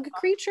bug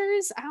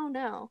creatures. I don't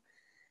know.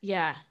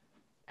 yeah,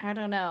 I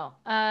don't know.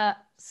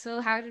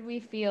 So how did we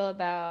feel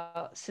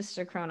about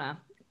Sister Krona?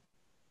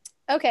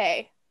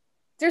 Okay.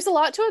 There's a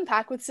lot to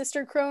unpack with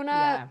Sister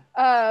Krona,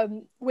 Yeah,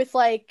 with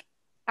like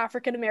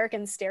African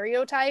American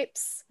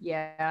stereotypes.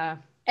 yeah,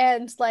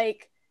 And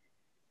like,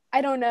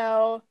 I don't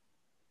know.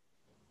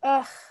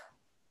 Ugh.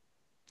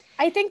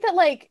 I think that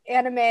like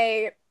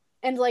anime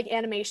and like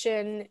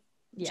animation,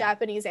 yeah,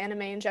 Japanese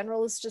anime in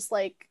general, is just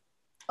like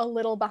a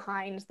little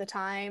behind the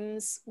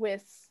times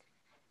with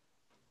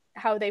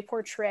how they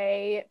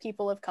portray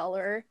people of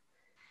color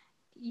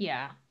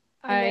yeah.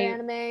 in their I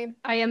anime.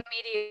 I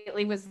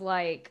immediately was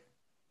like,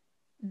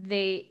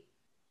 they,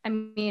 I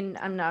mean,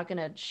 I'm not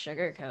gonna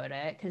sugarcoat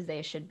it because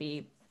they should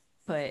be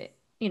put,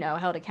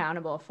 held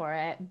accountable for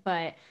it.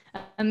 But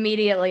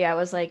immediately I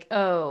was like,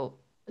 oh,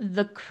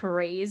 the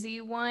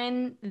crazy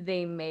one,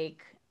 they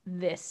make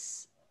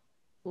this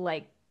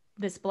like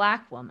this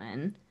black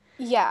woman,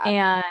 Yeah.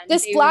 and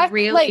This they black,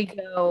 really like,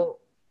 go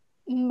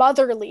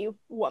motherly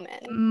woman.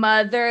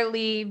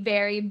 motherly,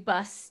 very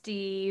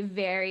busty,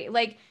 very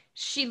like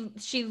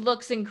she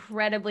looks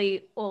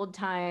incredibly old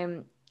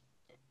time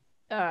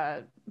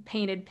uh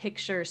painted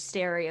picture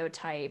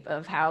stereotype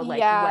of how like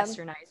Yeah.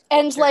 westernized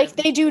And like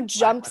culture they do views black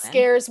jump women.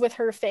 scares with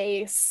her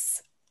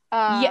face.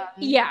 Yeah, Um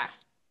yeah,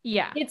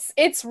 yeah.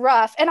 it's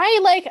rough. And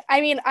I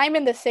mean, I'm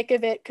in the thick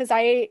of it because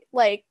I've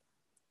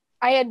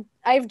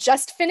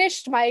just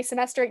finished my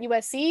semester at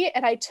USC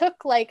and I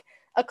took like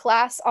a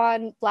class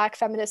on Black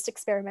feminist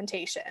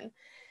experimentation.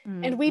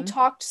 And we Hmm.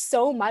 talked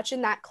so much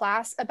in that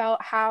class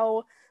about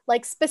how,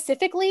 like,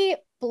 specifically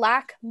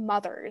Black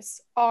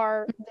mothers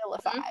are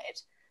vilified.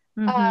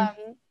 Hmm. Um,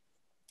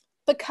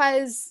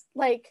 because,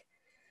 like,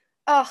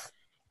 ugh,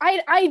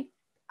 I, I,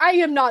 I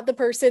am not the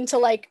person to,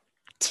 like,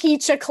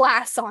 teach a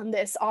class on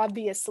this,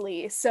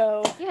 obviously.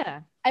 So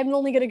Yeah. I'm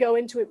only going to go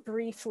into it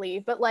briefly.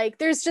 But, like,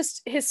 there's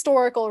just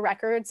historical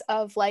records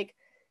of, like,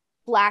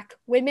 Black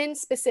women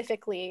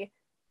specifically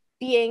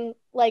being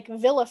like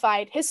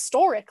vilified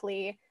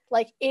historically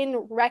like in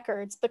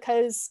records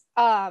because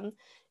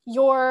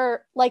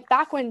you're like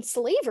back when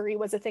slavery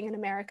was a thing in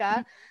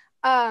America.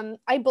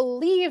 I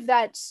believe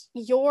that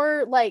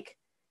your like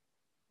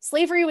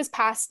slavery was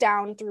passed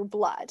down through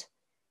blood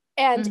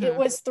and it Hmm.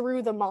 was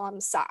through the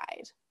mom's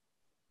side.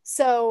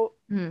 So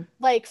Hmm.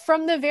 like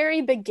from the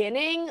very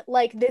beginning,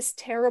 like this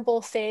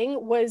terrible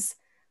thing was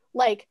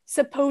like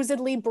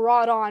supposedly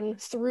brought on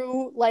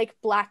through like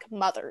Black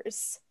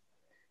mothers. Right.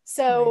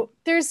 So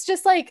there's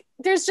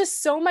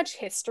just so much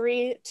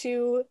history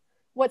to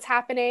what's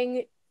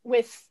happening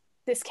with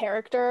this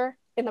character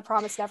in the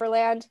Promised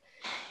Neverland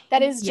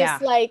that is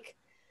just Yeah. like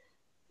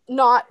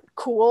not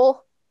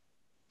cool.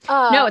 No,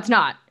 Um it's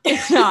not.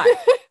 It's not.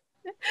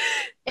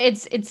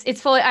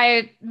 It's fully,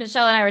 I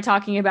Michelle and I were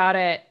talking about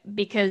it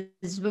because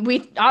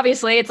we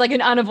obviously it's like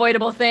an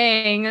unavoidable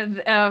thing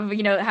of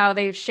how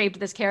they've shaped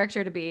this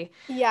character to be.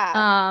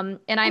 yeah.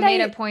 And I And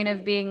made a I point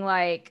of being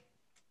like,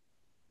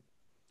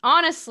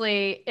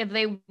 honestly, if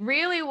they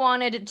really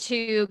wanted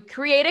to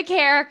create a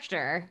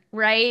character,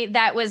 right,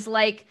 that was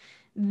like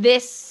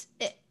this,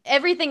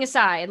 everything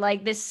aside,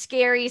 like this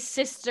scary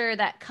sister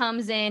that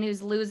comes in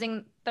who's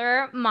losing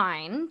their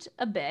mind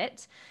a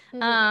bit,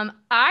 Mhm.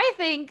 I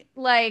think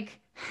like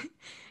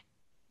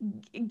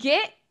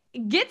get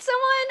get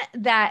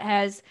someone that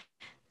has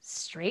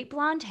straight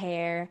blonde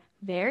hair,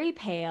 very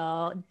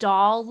pale,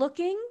 doll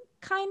looking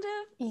kind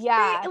of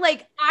Yeah. thing.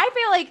 Like I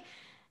feel like,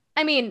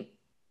 I mean,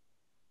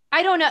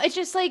 I don't know. It's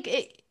just like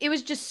it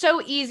was just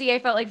so easy, I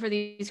felt like, for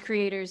these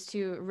creators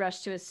to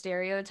rush to a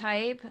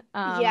stereotype,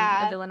 a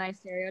Yeah. villainized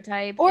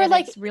stereotype, Or and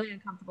like it's really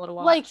uncomfortable to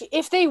like watch.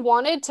 if they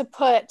wanted to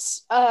put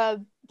a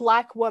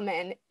black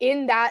woman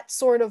in that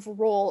sort of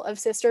role of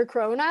Sister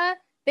Krona,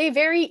 they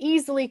very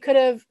easily could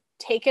have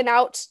taken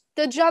out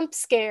the jump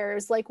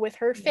scares like with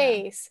her Yeah.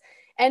 face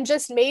and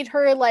just made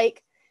her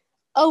like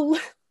a,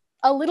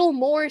 a little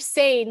more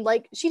sane.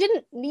 Like she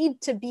didn't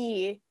need to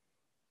be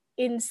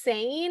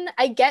insane.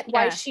 I get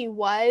why Yeah. she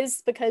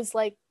was, because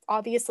like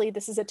obviously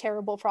this is a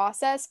terrible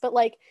process, but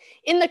like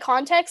in the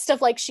context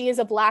of like she is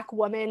a black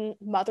woman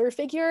mother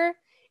figure,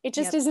 it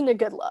just Yep. isn't a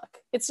good look.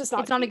 It's just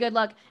not It's not a cute. good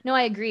look. No,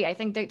 I agree. I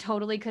think they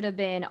totally could have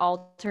been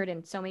altered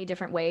in so many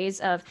different ways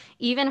of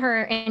even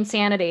her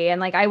insanity. And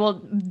like I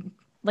will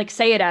like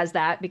say it as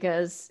that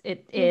because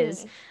it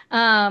is. Mm-hmm.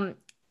 Um,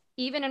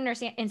 even in her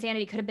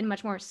insanity could have been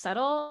much more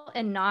subtle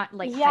and not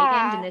like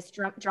heightened in Yeah. this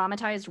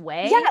dramatized Yeah,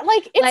 way.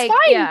 like it's Like,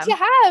 fine yeah, to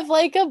have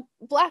like a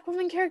black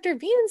woman character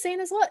be insane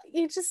as well.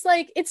 You just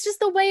like it's just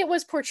the way it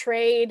was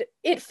portrayed.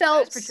 It it was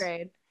felt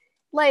portrayed.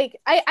 like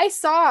I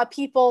saw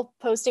people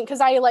posting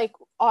because I like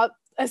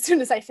as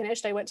soon as I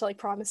finished, I went to like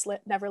Promised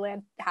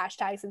Neverland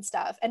hashtags and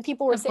stuff, and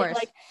people were Of saying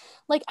course.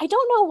 like I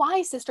don't know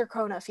why Sister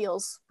Krona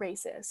feels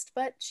racist,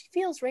 but she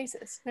feels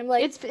racist. And I'm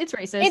like, It's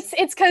racist.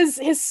 it's because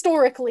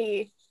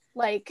historically,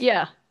 like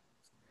Yeah.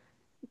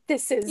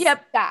 this is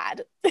Yep.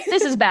 bad.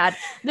 This is bad.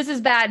 This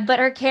is bad. But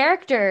her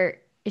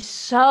character is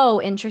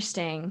so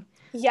interesting.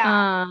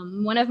 Yeah,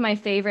 One of my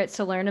favorites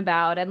to learn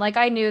about. And like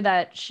I knew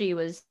that she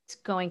was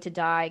going to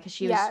die because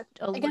she was yeah.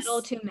 a I little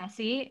guess too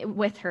messy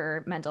with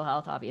her mental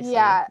health, obviously.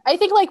 yeah. I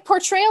think like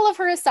portrayal of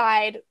her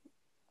aside,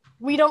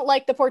 we don't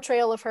like the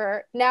portrayal of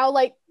her. Now,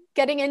 like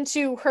getting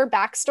into her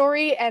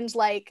backstory and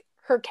like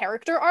her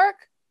character arc,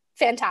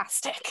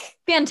 fantastic.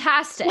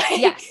 Fantastic. Like,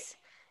 Yes.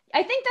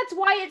 I think that's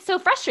why it's so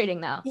frustrating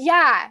though.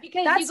 yeah,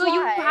 Because that's you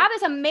why. have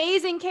this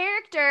amazing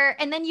character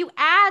and then you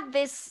add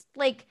this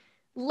like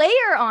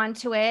layer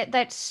onto it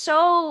that's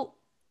so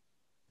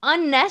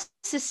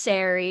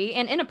unnecessary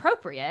and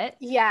inappropriate.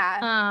 Yeah,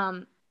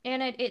 Um,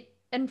 and it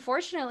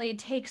unfortunately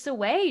takes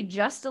away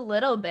just a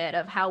little bit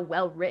of how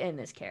well written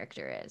this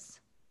character is,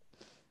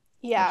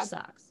 which yeah.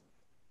 sucks.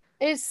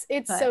 It's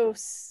But so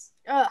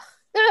ugh,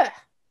 ugh.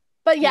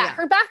 But yeah, yeah,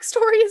 her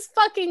backstory is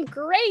fucking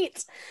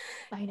great,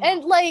 I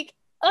and know. like,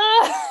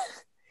 ugh.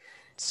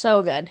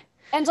 So good.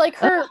 And like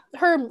Ugh.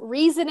 her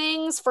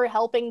reasonings for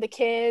helping the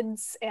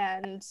kids,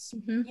 and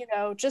Mhm. you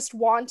know just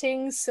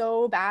wanting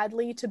so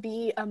badly to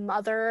be a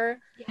mother,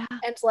 Yeah,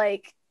 and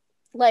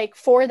like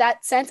for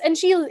that sense, and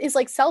she is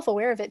like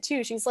self-aware of it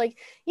too. She's like,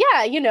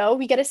 yeah, you know,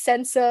 we get a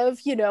sense of,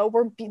 you know,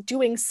 we're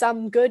doing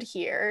some good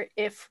here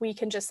if we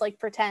can just like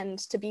pretend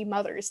to be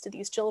mothers to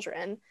these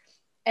children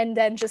and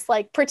then just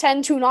like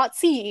pretend to not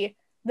see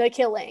the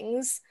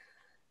killings.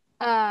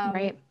 um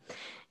right.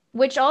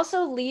 Which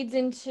also leads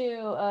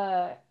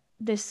into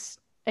this,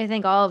 I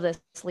think all of this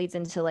leads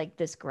into like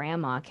this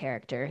grandma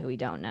character who we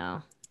don't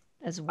know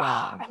as oh,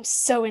 well. I'm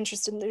so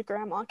interested in the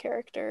grandma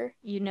character.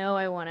 You know,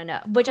 I want to know,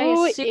 which I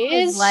Who assume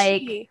is is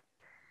like she?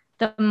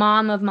 the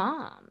mom of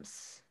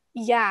moms,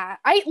 Yeah,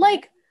 I right?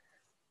 like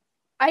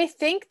I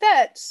think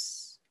that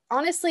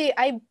honestly,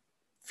 I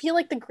feel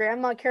like the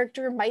grandma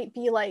character might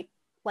be like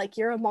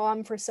you're a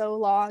mom for so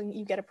long,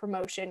 you get a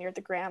promotion, you're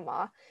the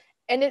grandma.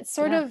 And it's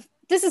sort Yeah, of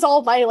this is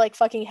all my like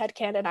fucking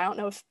headcanon. I don't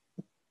know if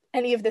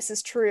any of this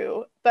is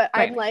true, but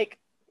I'm right. like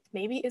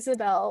maybe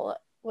Isabel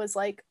was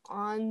like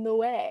on the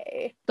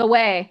way. The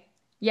way.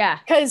 Yeah.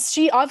 Because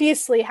she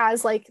obviously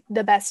has like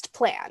the best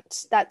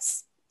plant.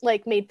 That's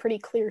like made pretty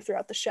clear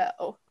throughout the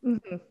show. Hmm.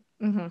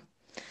 Hmm.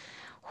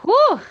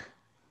 Whew.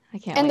 I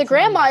can't And the wait to know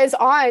grandma more. is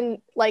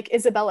on like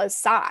Isabella's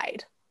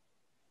side.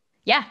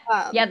 Yeah.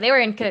 Yeah, Um, they're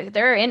in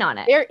on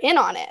it. they're in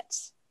on it,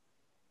 So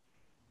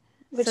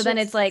which then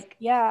it's is like,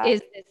 yeah.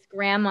 is this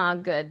grandma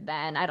good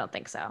then? I don't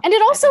think so. And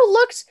it I also think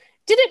looked,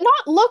 did it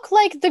not look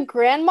like the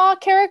grandma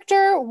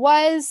character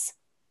was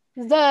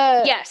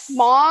the yes.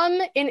 mom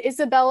in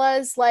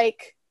Isabella's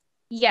like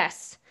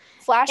Yes.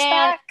 And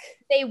flashback?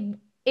 they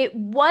it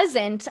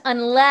wasn't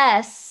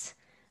unless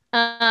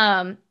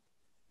um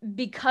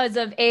because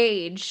of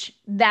age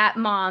that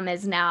mom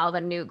is now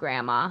the new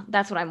grandma.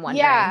 That's what I'm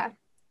wondering. Yeah,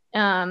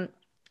 Um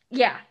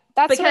yeah,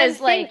 that's what I'm because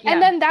thinking. like And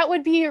yeah. then that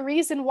would be a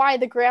reason why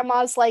the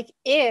grandma's like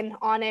in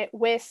on it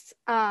with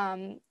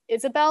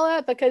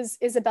Isabella, because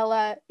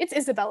Isabella, it's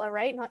Isabella,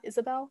 right? Not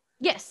Isabel.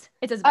 Yes,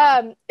 it's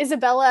Isabella.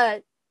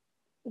 Isabella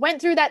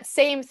went through that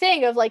same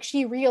thing of like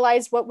she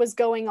realized what was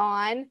going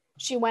on.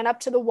 She went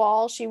up to the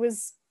wall. She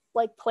was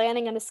like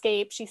planning an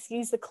escape. She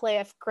sees the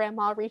cliff.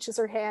 Grandma reaches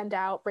her hand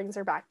out, brings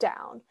her back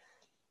down.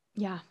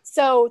 Yeah.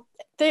 So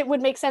it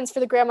would make sense for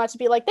the grandma to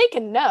be like, they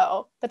can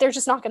know, but they're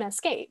just not going to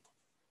escape.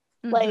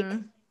 Like, Mm-hmm.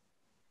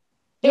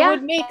 it Yeah,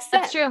 would make that's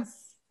sense. true.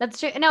 That's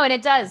true. No, and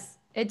it does.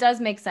 It does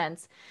make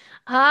sense.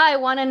 I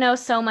want to know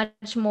so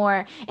much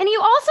more. And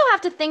you also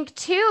have to think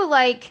too,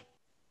 like,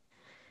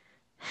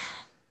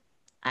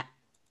 I-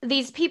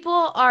 these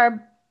people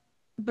are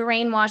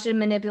brainwashed and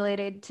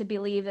manipulated to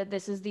believe that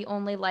this is the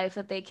only life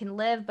that they can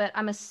live. But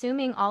I'm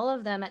assuming all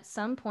of them at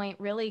some point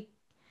really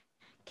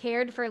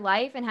cared for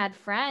life and had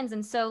friends.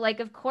 And so, like,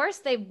 of course,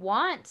 they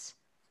want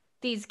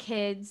these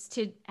kids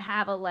to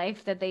have a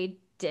life that they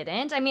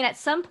didn't. I mean, at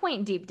some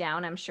point deep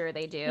down, I'm sure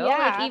they do. Like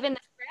Yeah. even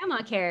this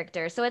grandma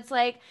character. So it's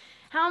like,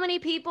 how many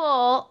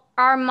people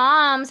are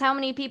moms? How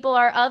many people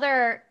are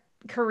other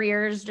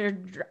careers or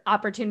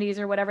opportunities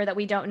or whatever that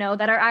we don't know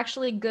that are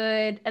actually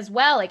good as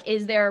well? Like,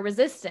 is there a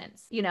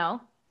resistance, you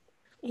know?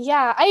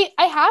 Yeah. I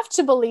have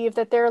to believe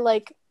that they're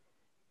like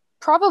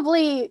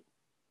probably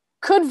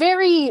could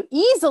very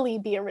easily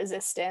be a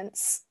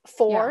resistance Yeah.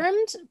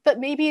 formed, but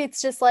maybe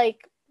it's just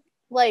like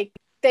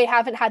they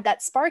haven't had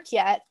that spark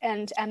yet,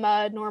 and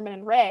Emma, Norman,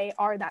 and Ray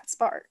are that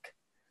spark.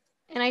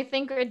 And I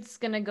think it's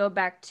going to go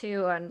back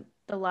to on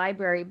the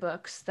library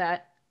books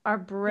that our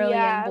brilliant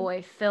Yeah.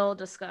 boy Phil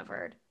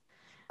discovered.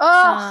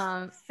 Oh,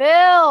 Um,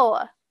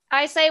 Phil.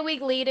 I say we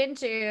lead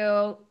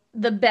into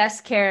the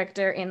best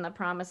character in the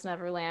Promised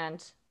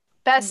Neverland,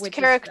 Best which is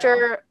Phil.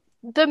 character,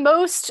 the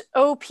most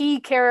OP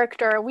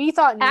character. We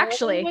thought Norman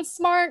Actually, was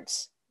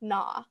smart.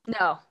 Nah,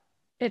 no,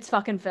 it's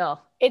fucking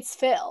Phil. it's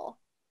Phil,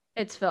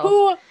 It's Phil.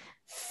 who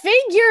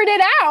figured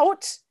it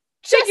out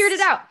Figured it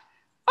just out.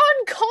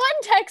 on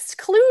context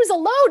clues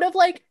alone of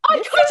like, On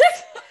this is,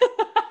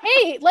 context.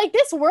 hey, like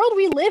this world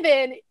we live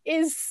in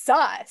is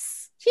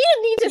sus. He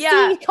didn't need to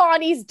Yeah. see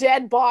Connie's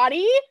dead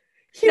body.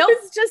 He Nope.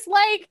 was just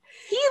like,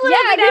 He yeah,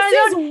 literally got this on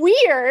his is own.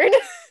 weird.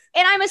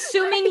 And I'm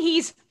assuming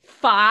he's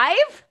 5?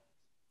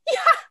 Yeah.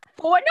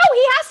 4? No,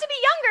 he has to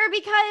be younger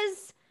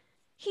because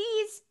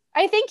he's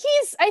I think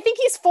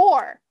he's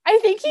 4. I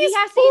think he he's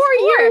has four he's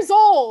 4. years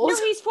old. No,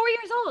 he's 4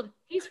 years old.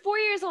 He's 4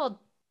 years old.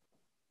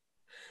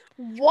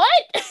 What?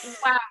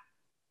 Wow.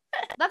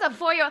 That's a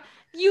 4-year-old.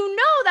 You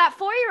know that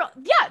 4-year-old.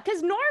 Yeah,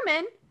 because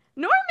Norman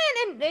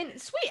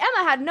and Sweet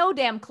Emma had no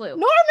damn clue.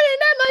 Norman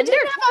and Emma And they're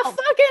didn't have a 12.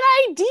 fucking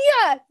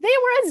idea. They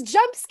were as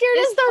jump scared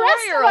This as the four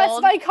rest year of us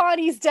old by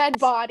Connie's dead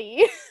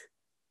body.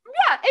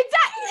 Yeah,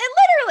 exactly.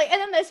 Literally.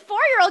 And then this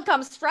 4-year-old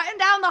comes strutting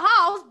down the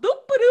halls.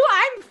 Boop doo,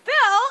 I'm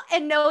Phil,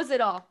 and knows it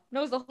all.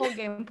 Knows the whole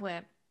game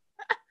plan.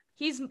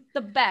 He's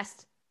the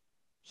best.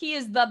 He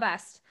is the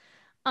best.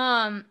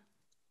 Um,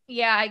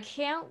 yeah, I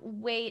can't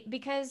wait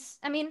because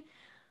I mean,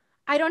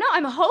 I don't know.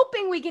 I'm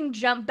hoping we can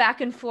jump back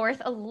and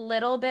forth a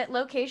little bit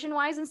location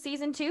wise in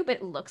season 2, but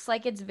it looks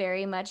like it's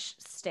very much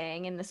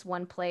staying in this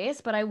one place.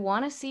 But I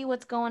want to see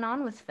what's going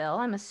on with Phil.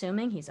 I'm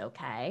assuming he's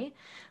okay.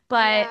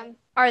 But Yeah.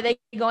 are they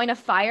going to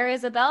fire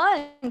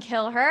Isabella and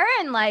kill her?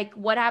 And like,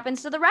 what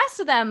happens to the rest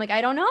of them? Like,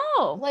 I don't know.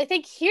 Well, I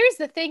think here's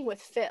the thing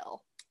with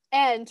Phil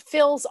and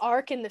Phil's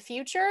arc in the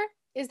future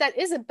is that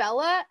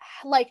Isabella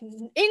like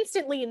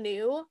instantly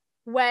knew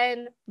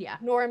when Yeah.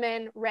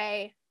 Norman,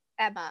 Ray,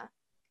 Emma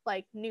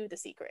like knew the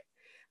secret.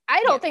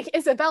 I Yeah. don't think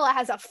Isabella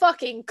has a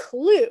fucking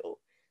clue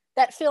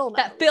that Phil knows.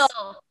 That Phil.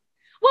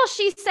 Well,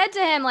 she said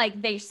to him,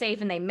 like, they're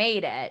safe and they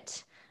made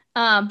it.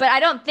 But I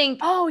don't think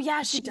Oh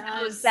yeah, she she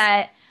knows does.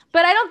 that.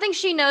 But I don't think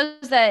she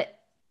knows that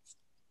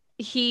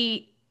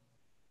he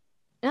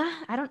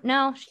I don't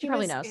know. She She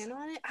probably was knows. in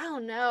on it. I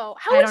don't know.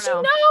 How I would don't she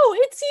know. know?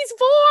 It's he's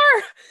 4.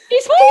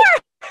 He's 4.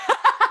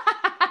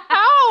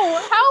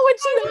 How would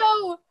she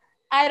know?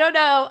 I don't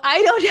know.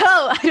 I don't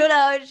know. I don't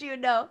know if she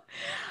would know.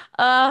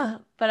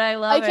 But I I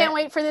love can't it.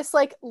 wait for this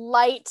like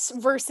light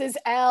versus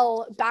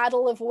L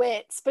battle of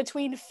wits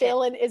between Yeah.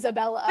 Phil and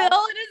Isabella.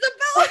 Phil and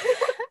Isabella.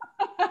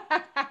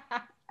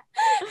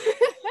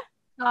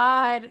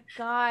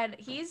 God.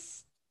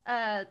 He's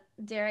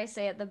dare I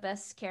say it, the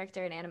best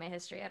character in anime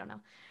history. I don't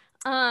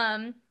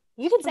know.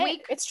 You can say We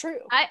it. It's true.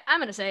 I'm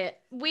gonna say it.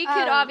 We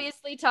could Um,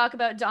 obviously talk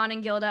about Dawn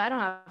and Gilda. I don't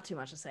have too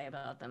much to say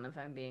about them if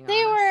I'm being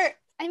they were. honest.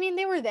 I mean,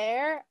 they were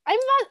there. I'm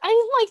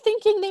like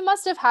thinking they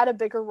must have had a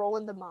bigger role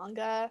in the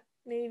manga.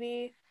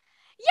 Maybe.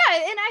 Yeah,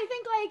 and I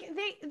think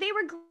like they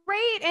were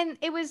great and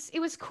it was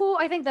cool.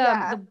 I think the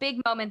Yeah.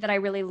 big moment that I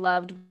really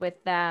loved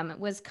with them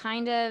was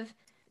kind of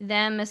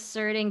them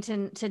asserting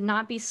to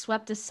not be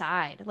swept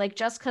aside. Like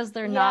just because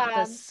they're not the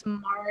Yeah.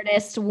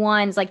 smartest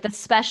ones, like the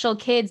special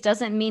kids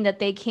doesn't mean that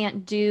they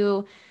can't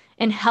do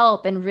and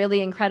help in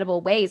really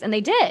incredible ways. And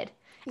they did.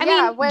 I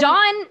Yeah. mean,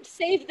 Dawn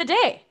saved the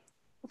day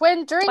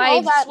When during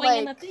all by that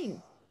swinging the like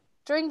thing.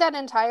 during that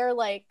entire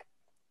like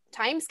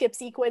time skip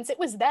sequence, it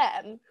was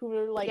them who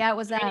were like Yeah, it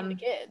was training the them.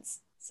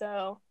 kids.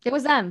 So It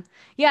was them.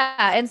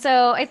 Yeah. And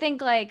so I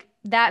think like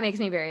that makes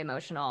me very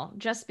emotional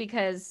just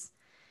because,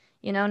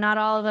 not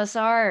all of us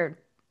are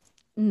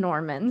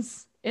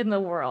Normans in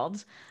the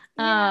world.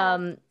 yeah.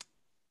 Um,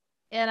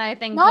 and I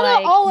think Not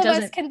like all of us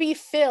doesn't can be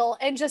Phil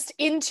and just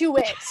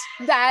intuit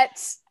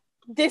that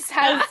this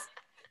has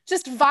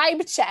just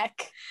vibe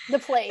check the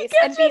place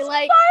and be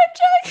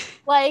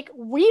like,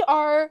 we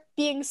are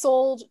being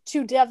sold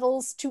to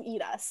devils to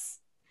eat us.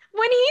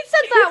 When he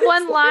said that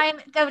one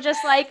line of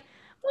just like,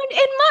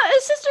 and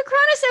Sister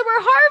Krona said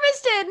we're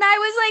harvested, and I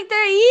was like,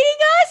 they're eating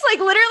us? Like,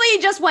 literally, he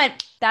just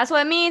went, that's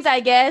what it means,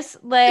 I guess.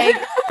 Like,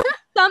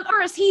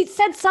 or he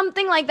said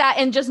something like that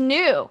and just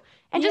knew.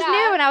 And just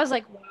knew, and I was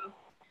like, wow.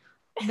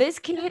 This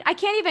kid, I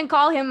can't even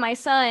call him my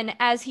son,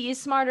 as he is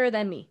smarter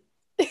than me.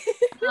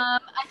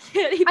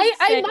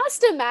 I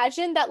must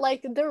imagine that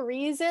like the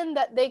reason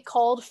that they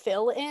called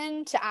Phil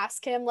in to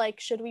ask him like,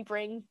 should we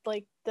bring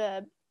like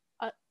the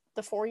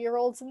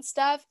 4-year-olds and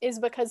stuff, is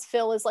because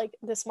Phil is like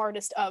the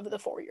smartest of the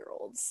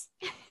 4-year-olds.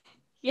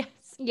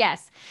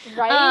 Yes.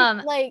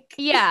 Right? Like,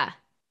 yeah.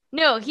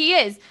 No, he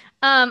is.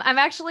 I'm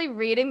actually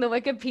reading the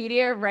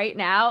Wikipedia right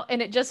now,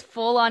 and it just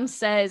full on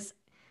says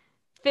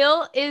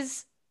Phil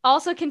is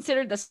also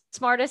considered the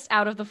smartest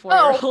out of the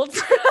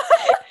 4-year-olds.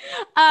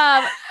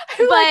 I'm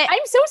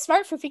so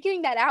smart for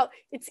figuring that out.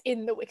 It's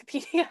in the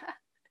Wikipedia.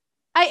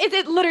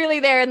 It's literally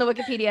there in the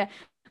Wikipedia.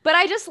 But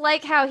I just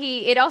like how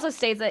it also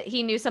states that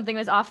he knew something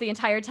was off the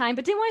entire time,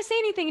 but didn't want to say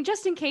anything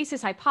just in case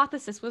his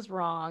hypothesis was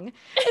wrong. And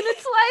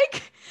it's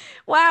like,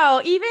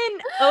 wow, even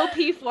OP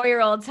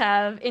 4-year-olds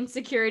have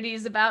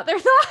insecurities about their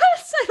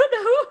thoughts. I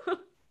don't know.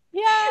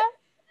 Yeah.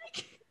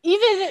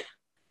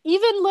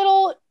 Even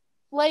little,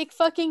 like,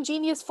 fucking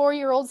genius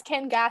 4-year-olds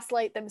can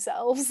gaslight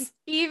themselves.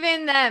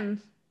 Even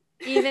them.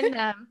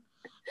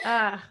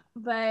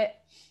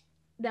 But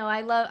no,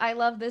 I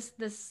love this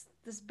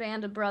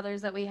band of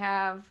brothers that we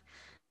have.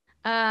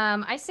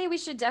 I say we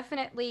should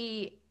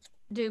definitely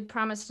do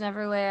Promised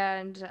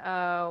Neverland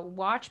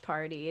watch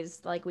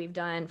parties like we've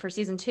done for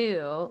season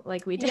 2,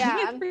 like we did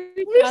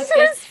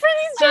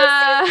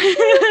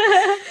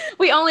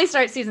we only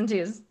start season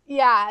 2s.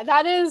 Yeah,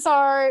 that's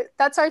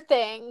our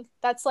thing.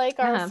 That's like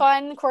our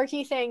fun,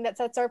 quirky thing that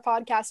sets our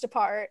podcast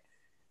apart.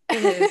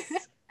 It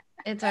is.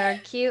 It's our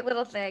cute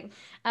little thing.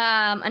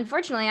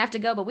 Unfortunately, I have to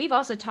go, but we've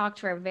also talked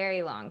for a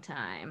very long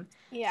time.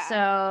 Yeah.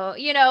 So,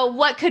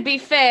 what could be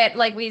fit,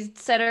 like we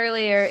said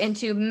earlier,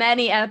 into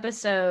many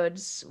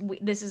episodes.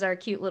 This is our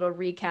cute little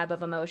recap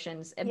of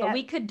emotions. Yeah. But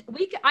we could.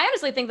 I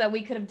honestly think that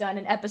we could have done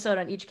an episode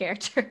on each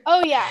character.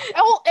 Oh yeah.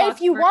 Oh, if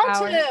you want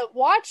to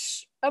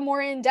watch a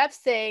more in-depth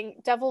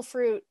thing, Devil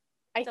Fruit.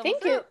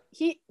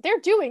 They're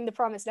doing the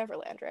Promised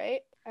Neverland,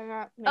 right?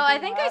 I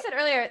think I said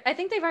earlier. I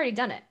think they've already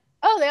done it.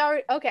 Oh, they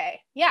are? Okay.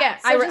 Yeah. Yeah,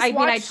 so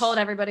I told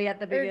everybody at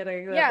the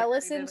beginning. Yeah,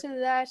 listen to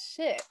that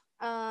shit.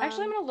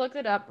 Actually, I'm going to look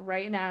it up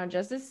right now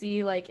just to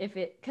see, like,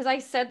 because I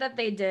said that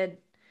they did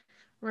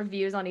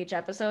reviews on each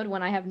episode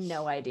when I have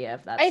no idea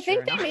if that's true. I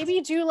think they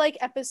maybe do, like,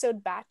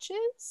 episode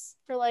batches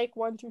for, like,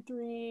 1 through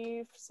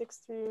 3, 6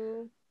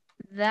 through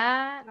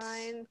that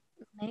 9.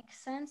 Makes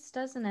sense,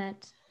 doesn't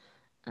it?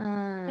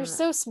 They're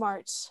so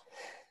smart.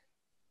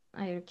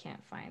 I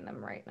can't find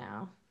them right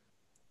now.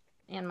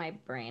 And my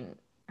brain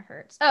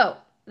hurts. Oh,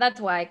 that's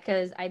why,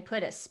 because I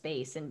put a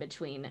space in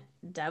between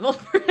Devil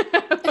Fruit.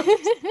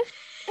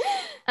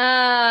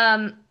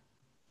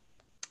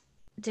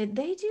 Did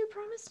they do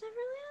Promised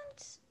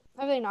Neverland?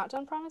 Have they not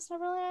done Promised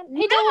Neverland?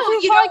 No, hey, Devil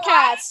Fruit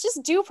Podcasts,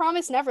 just do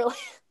Promised Neverland.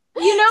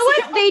 You know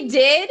what they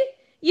did?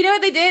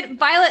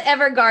 Violet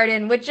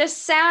Evergarden, which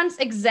just sounds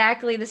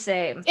exactly the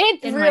same.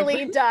 It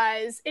really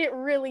does. It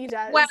really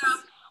does. Wow.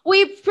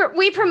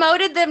 We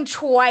promoted them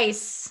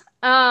twice.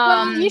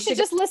 Well, you should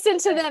just listen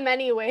to them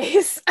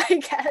anyways, I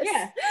guess.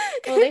 Yeah.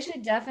 Well, they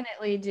should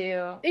definitely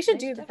do. They should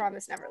do the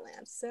Promised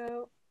Neverland.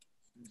 So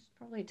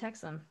probably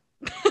text them.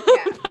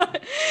 Yeah.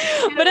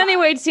 But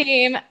anyway,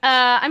 team,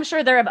 I'm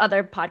sure there are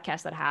other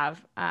podcasts that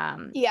have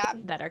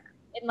that are,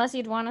 unless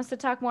you'd want us to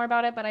talk more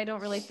about it, but I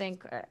don't really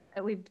think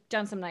we've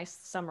done some nice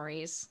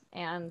summaries,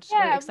 and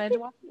we're excited to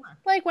watch more.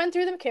 Like, went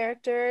through the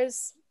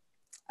characters,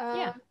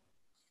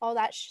 all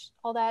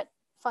that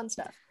fun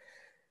stuff.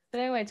 But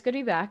anyway, it's good to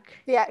be back.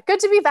 Yeah, good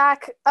to be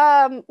back.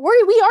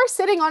 We are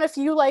sitting on a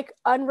few like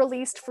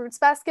unreleased Fruits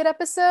Basket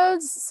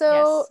episodes,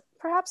 so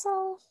perhaps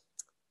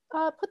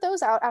I'll put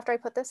those out after I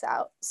put this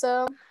out.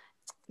 So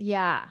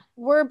yeah,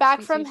 we're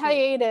back from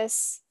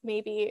hiatus.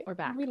 Maybe we're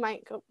back. We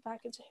might go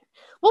back into here.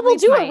 Well, we'll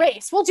do a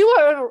race. We'll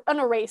do an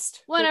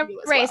erased. An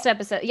erased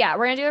episode. Yeah,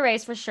 we're gonna do a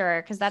race for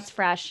sure because that's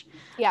fresh.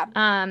 Yeah.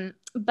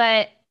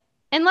 But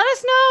let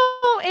us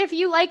know if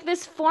you like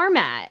this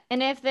format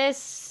and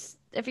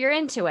if you're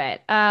into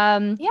it.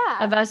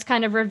 Of us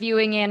kind of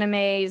reviewing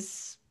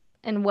animes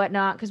and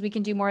whatnot, because we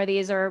can do more of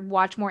these or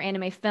watch more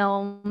anime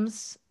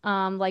films,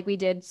 like we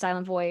did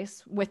Silent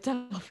Voice with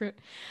Devil Fruit.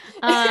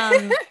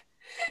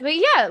 But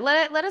yeah,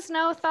 let us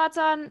know thoughts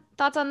on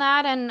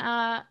that, and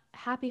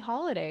happy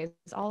holidays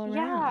all around.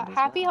 Yeah,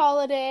 happy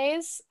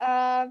holidays.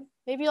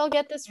 Maybe I'll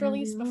get this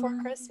released before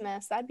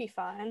Christmas. That'd be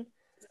fun.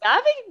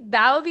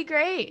 That would be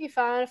great. It'd be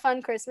fun. A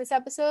fun Christmas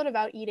episode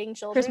about eating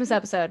children. Christmas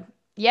episode.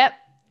 Yep.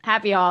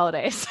 Happy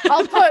holidays.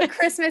 I'll put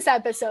Christmas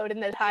episode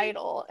in the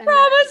title.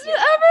 Promised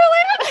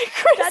Neverland.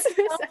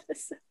 Christmas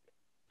episode.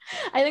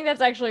 I think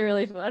that's actually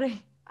really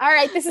funny. All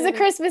right, this is a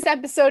Christmas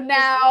episode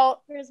now.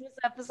 Christmas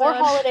Or episode.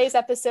 holidays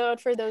episode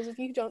for those of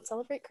you who don't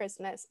celebrate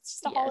Christmas. It's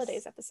just a Yes.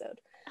 holidays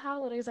episode.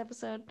 Holidays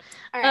episode.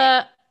 All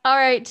right. All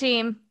right,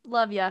 team.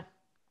 Love ya.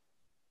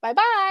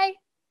 Bye-bye.